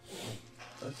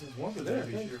 That's just once a day. I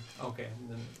think. Okay,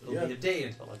 then it'll be a day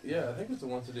until I. Yeah, I think it's a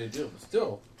once a day deal. But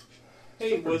still.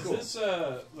 Hey, still was cool. this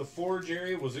the forge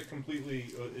area? Was it completely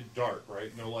dark?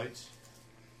 Right, no lights.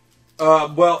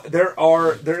 Well,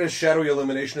 there is shadowy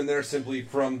illumination in there simply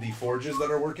from the forges that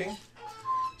are working.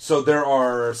 So there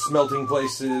are smelting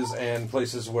places and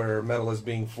places where metal is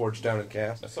being forged down and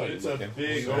cast. It's a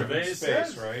big open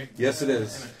space, right? Yes, it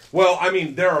is. Well, I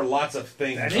mean, there are lots of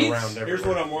things around everywhere. Here's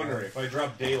what I'm wondering: if I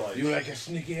drop daylight, You like a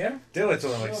sneaky air? Daylight's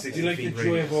only like 60 Do you like feet the joy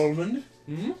radius. of almond?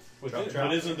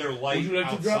 but isn't there light Would you like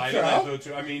to drop outside of trout? that though?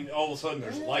 Too? I mean, all of a sudden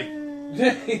there's light.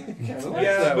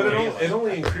 Yeah, but it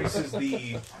only increases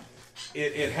the...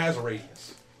 It has a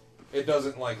radius. It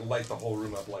doesn't, like, light the whole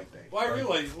room up like day. Well, I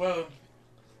realize. Well,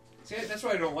 see, that's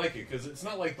why I don't like it, because it's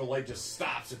not like the light just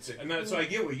stops. So I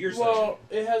get what you're saying. Well,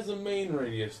 it has a main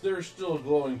radius. There's still a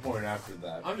glowing point after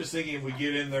that. I'm just thinking if we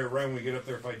get in there, right when we get up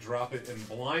there, if I drop it and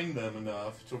blind them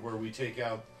enough to where we take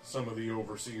out some of the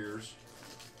overseers,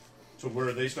 to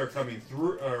where they start coming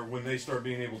through, or when they start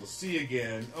being able to see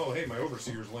again, oh, hey, my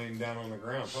overseer's laying down on the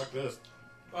ground. Fuck this.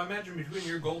 Well, I imagine between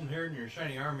your golden hair and your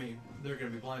shiny army, they're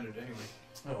going to be blinded anyway.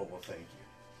 Oh, well, thank you.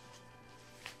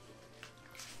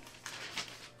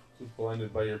 Just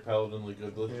blinded by your paladinly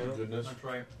goodness. That's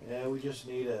right. Yeah, we just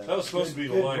need a That was supposed to be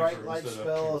the good line bright for light instead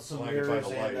spell, of some blinded by mirrors,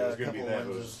 the light. and It was a going to be couple that,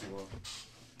 but it was lenses. too long.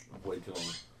 Way too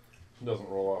long. Doesn't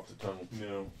roll off the tongue.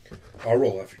 No. I'll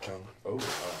roll off your tongue. Oh,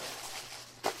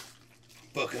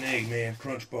 Fucking egg, man.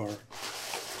 Crunch bar.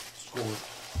 Score.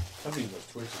 I've eaten those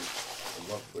Twixes.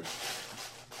 I love Twix.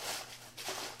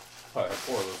 Probably have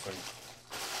 4 of those things.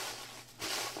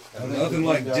 Nothing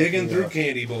like digging through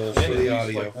candy bowls for the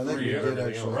audio. I think we did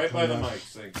actually Right by the clean out-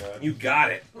 mics, thank God. You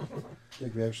got it. I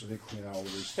think we actually did clean out all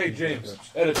these. Hey, James,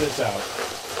 edit this out.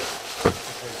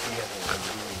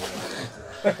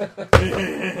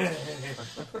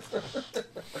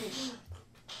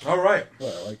 All right.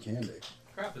 Well, I like candy.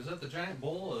 Crap, is that the giant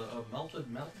bowl of melted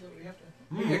metal that we have to...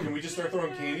 Yeah, can we just start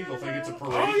throwing candy? They'll think it's a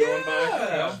parade Oh, going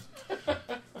yeah. by.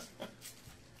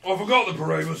 I forgot the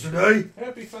parade was today.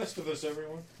 Happy Festivus,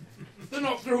 everyone. They're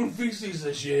not throwing feces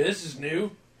this year. This is new.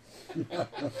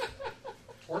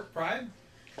 Pork pride?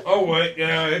 Oh, wait.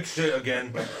 Yeah, it's shit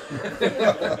again.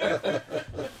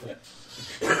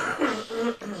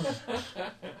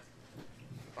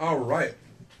 All right.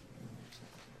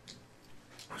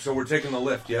 So we're taking the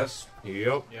lift, yes?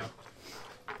 Yep. Yeah.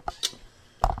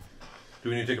 Do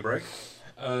we need to take a break?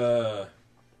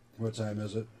 What time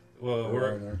is it? Well,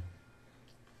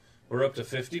 we're up to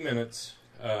 50 minutes.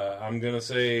 I'm going to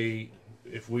say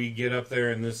if we get up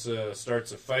there and this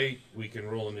starts a fight, we can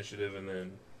roll initiative and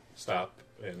then stop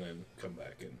and then come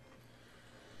back and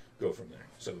go from there.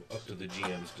 So up to the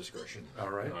GM's discretion. All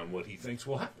right. On what he thinks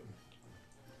will happen.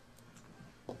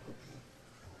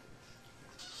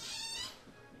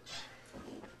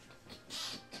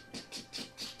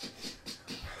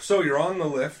 So you're on the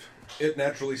lift. It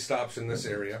naturally stops in this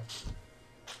area,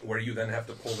 where you then have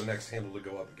to pull the next handle to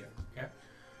go up again. Okay.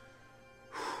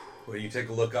 Well, you take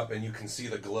a look up, and you can see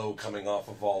the glow coming off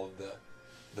of all of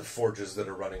the forges that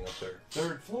are running up there.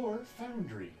 Third floor,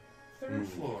 foundry. Third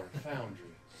floor, foundry.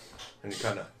 And you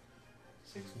kind of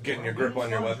getting your grip on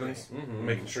your weapons,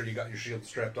 making sure you got your shield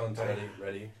strapped on tight.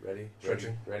 Ready.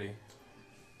 Stretching. Ready.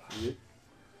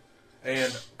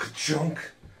 And ka-chunk,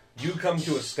 you come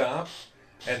to a stop,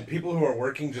 and people who are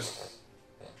working just...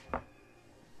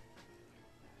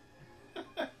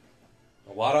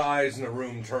 A lot of eyes in the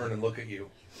room turn and look at you,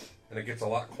 and it gets a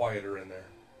lot quieter in there.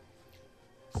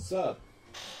 Sup?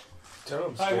 Tell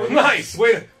him, Hi, Skaggs. Nice!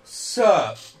 Wait,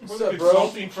 sup? We're the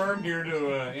consulting firm here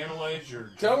to analyze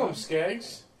your... Tell him,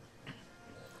 Skaggs.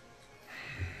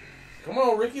 Come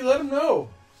on, Ricky, let him know.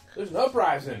 There's an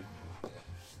uprising.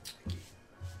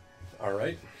 All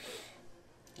right.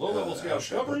 Low-level scout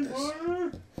covering this.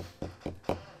 fire.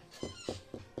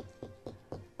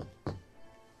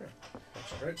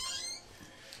 That's all right.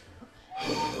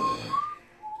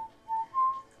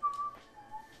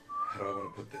 How do I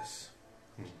want to put this?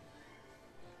 I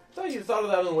thought you thought of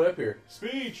that on the way up here.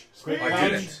 Speech. I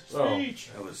didn't. Speech.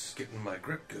 I was getting my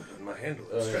grip good on my handle,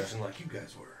 Oh, stretching like you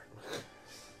guys were.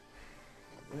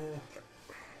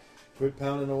 Quit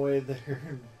pounding away there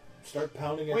and start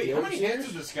pounding at Wait, the how many overseers? hands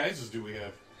of disguises do we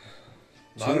have?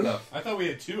 Not enough. I thought we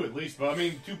had 2 at least, but I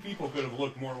mean, 2 people could have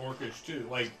looked more orcish too.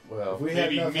 Like, Well, If we had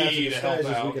maybe enough hands me of to help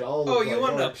disguises, we out. could all Oh, look you like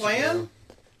wanted a orcs, plan? you know.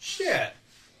 Shit.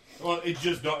 well, it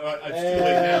just don't. It's too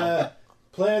late now.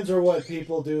 Plans are what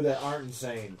people do that aren't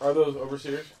insane. are those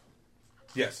overseers?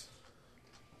 Yes.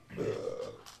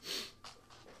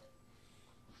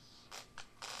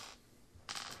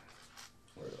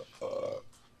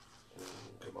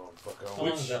 Come on, fuck How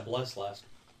long does that bless last?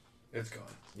 It's gone.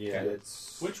 Yeah,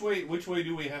 it's. Which way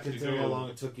do we have to Considering how long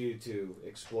go? it took you to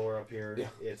explore up here, Yeah.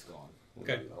 it's gone.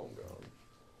 Okay. Long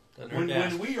gone.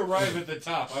 When we arrive at the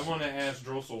top, I want to ask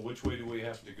Drossel, which way do we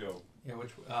have to go? Yeah,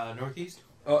 which northeast?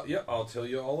 Yeah, I'll tell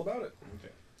you all about it.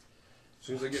 Okay. As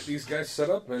soon as I get these guys set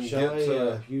up and Shall get...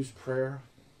 I use prayer?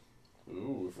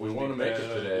 Ooh, if we want to make it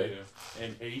today.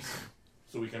 And haste,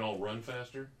 so we can all run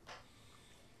faster.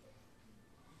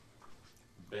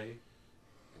 Bay.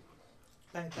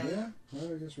 Yeah,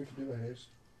 well, I guess we could do a haste.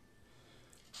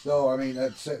 No, I mean,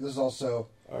 this is also...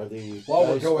 Are the While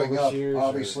we're dice going up, overseers, or-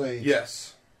 obviously...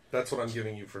 Yes. That's what I'm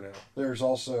giving you for now. There's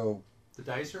also... The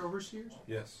dice are overseers?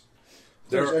 Yes.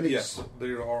 If there's any, yes,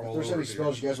 there are if all there's over any here.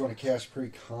 spells you guys want to cast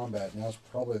pre-combat, now's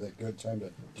probably the good time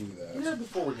to do that. Yeah,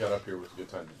 before we got up here was a good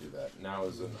time to do that. Now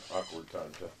is an awkward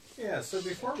time to... Yeah, so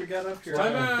before we got up here...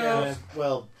 Time out!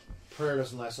 Well, prayer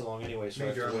doesn't last so long anyway, so I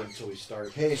have Major to wait armor. until we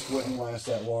start. Haste wouldn't last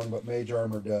that long, but Mage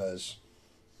Armor does.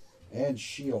 And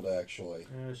Shield, actually.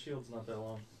 Shield's not that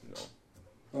long. No.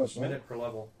 Oh, it's not? Minute per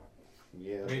level.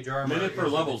 Yeah. Mage armor Minute per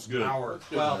is level's good. Hour.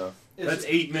 Good Well, enough. That's it's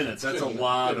 8 minutes. That's a Good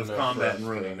lot enough of for combat us, and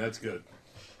running. yeah. That's good.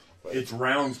 But- It's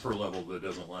rounds per level that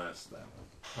doesn't last that.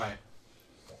 right.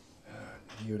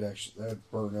 You would actually... That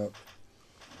would burn up.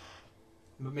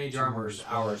 But mage 2 armor more is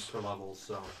hours spells. per level,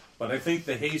 so But I think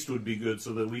the haste would be good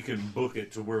so that we can book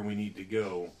it to where we need to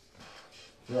go.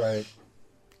 Right.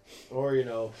 Or,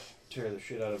 tear the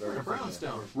shit out of everything.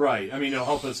 brownstone. Right. I mean, it'll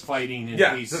help us fighting in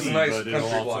Yeah, AC, this is a nice but it'll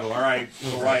country also... block. All right,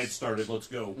 the riot started. Let's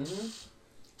go.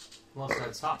 Unless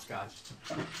that's hopscotch.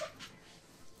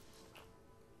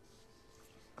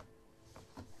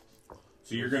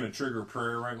 So you're going to trigger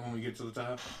prayer right when we get to the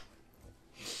top?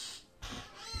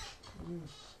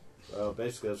 Well,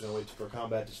 basically, I was going to wait for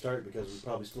combat to start because we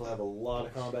probably still have a lot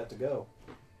of combat to go.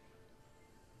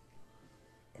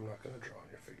 I'm not going to draw on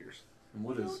your figures. And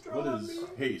what is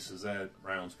haste? Is that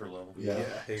rounds per level? Yeah.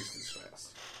 Haste is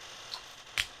fast.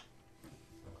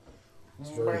 It's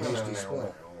a very hasty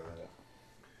spell.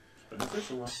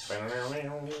 Beneficial.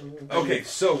 Okay,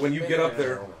 so when you get up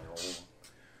there,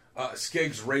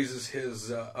 Skeggs raises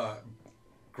his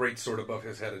greatsword above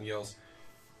his head and yells,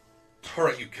 "All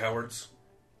right, you cowards.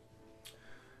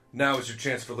 Now is your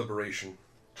chance for liberation."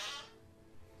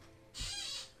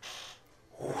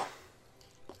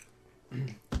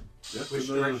 Which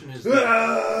direction is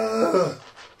the,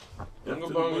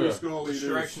 which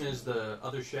direction is the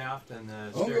other shaft and the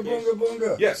Bunga, staircase? bunga,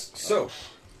 bunga. Yes, so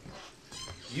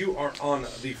you are on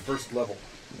the first level.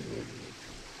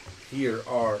 Here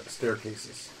are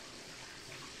staircases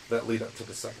that lead up to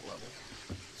the second level.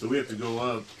 So we have to go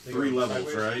up 3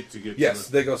 levels, right? To get Yes,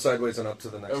 to they go sideways and up to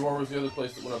the next And where level. was the other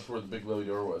place that went up to where the big little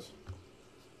door was?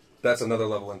 That's another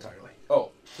level entirely.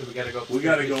 Oh. So we got to go. We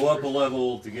got to go up a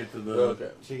level to get to the... Okay.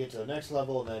 So you get to the next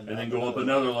level, and then go up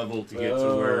another level to get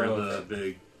to where okay. the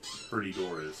big, pretty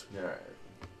door is. Alright.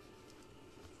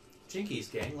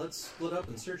 Jinkies, gang. Let's split up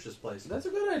and search this place. That's a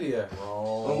good idea.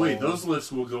 Oh wait, those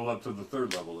lifts will go up to the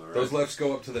 3rd level, though, right? Those lifts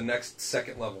go up to the next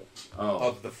 2nd level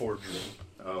of the forge room.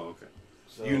 Oh, okay.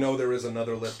 So you know there is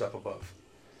another lift up above.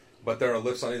 But there are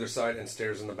lifts on either side and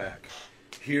stairs in the back.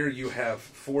 Here you have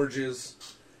forges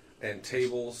and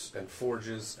tables and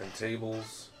forges and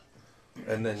tables.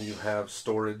 And then you have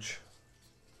storage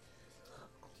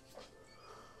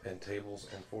and tables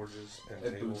and forges and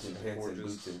tables and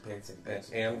forges and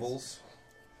anvils.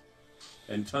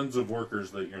 And tons of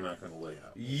workers that you're not going to lay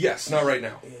out. Yes, not right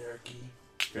now. Anarchy.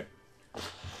 Okay.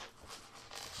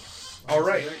 All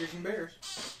right. Tigers and bears.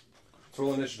 Let's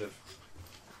roll initiative.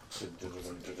 Suck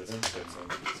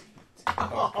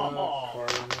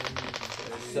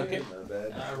it.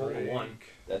 I rolled a 1.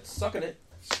 That's sucking it.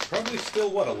 Probably still,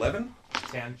 what, 11?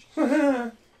 10.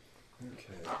 Okay.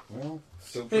 Well,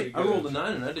 Still Hey, pretty I good. rolled a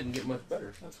 9 and I didn't get much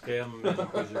better. That's okay. I'm a medium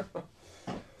wizard.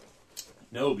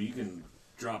 No, but you can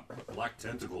drop black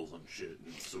tentacles on shit,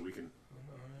 and so we can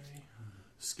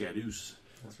scadoose.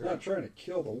 That's not trying to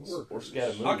kill the workers. Or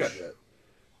scatter Akka. shit.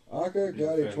 Akka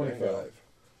got a 25.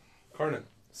 Karnan.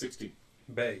 60.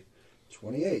 Bay.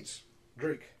 28.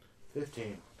 Drake.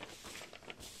 15.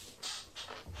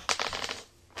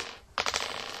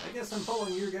 I guess I'm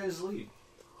following your guys' lead.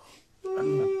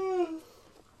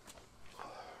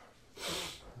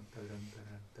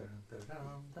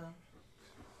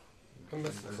 I'm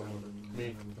missing someone.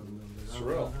 Me.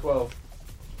 Sorrel. 12.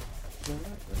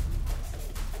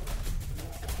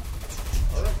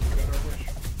 Alright, we got our wish.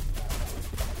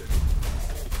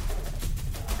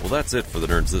 Well, that's it for the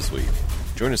Nerds this week.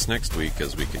 Join us next week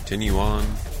as we continue on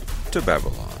to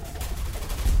Babylon.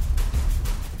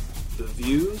 The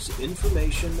views,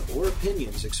 information, or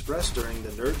opinions expressed during the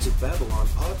Nerds of Babylon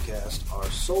podcast are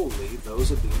solely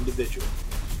those of the individual,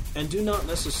 and do not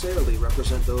necessarily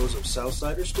represent those of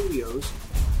Southsider Studios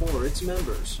or its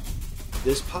members.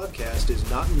 This podcast is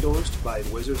not endorsed by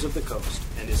Wizards of the Coast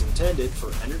and is intended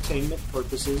for entertainment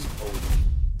purposes only.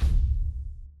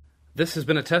 This has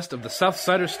been a test of the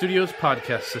Southsider Studios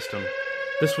podcast system.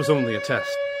 This was only a test.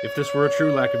 If this were a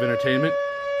true lack of entertainment,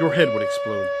 your head would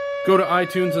explode. Go to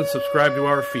iTunes and subscribe to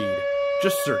our feed.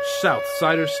 Just search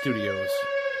Southsider Studios.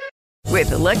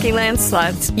 With the Lucky Land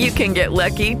Slots, you can get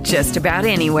lucky just about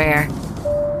anywhere.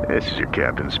 This is your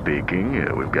captain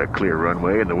speaking. We've got clear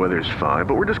runway and the weather's fine,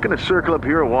 but we're just going to circle up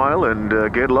here a while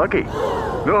and get lucky.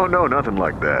 No, nothing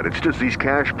like that. It's just these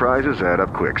cash prizes add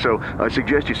up quick. So I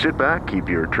suggest you sit back, keep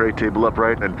your tray table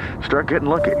upright, and start getting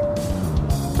lucky.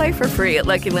 Play for free at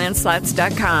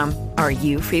LuckyLandSlots.com. Are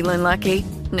you feeling lucky?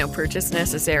 No purchase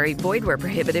necessary. Void where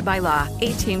prohibited by law.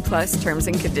 18+ terms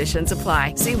and conditions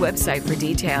apply. See website for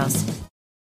details.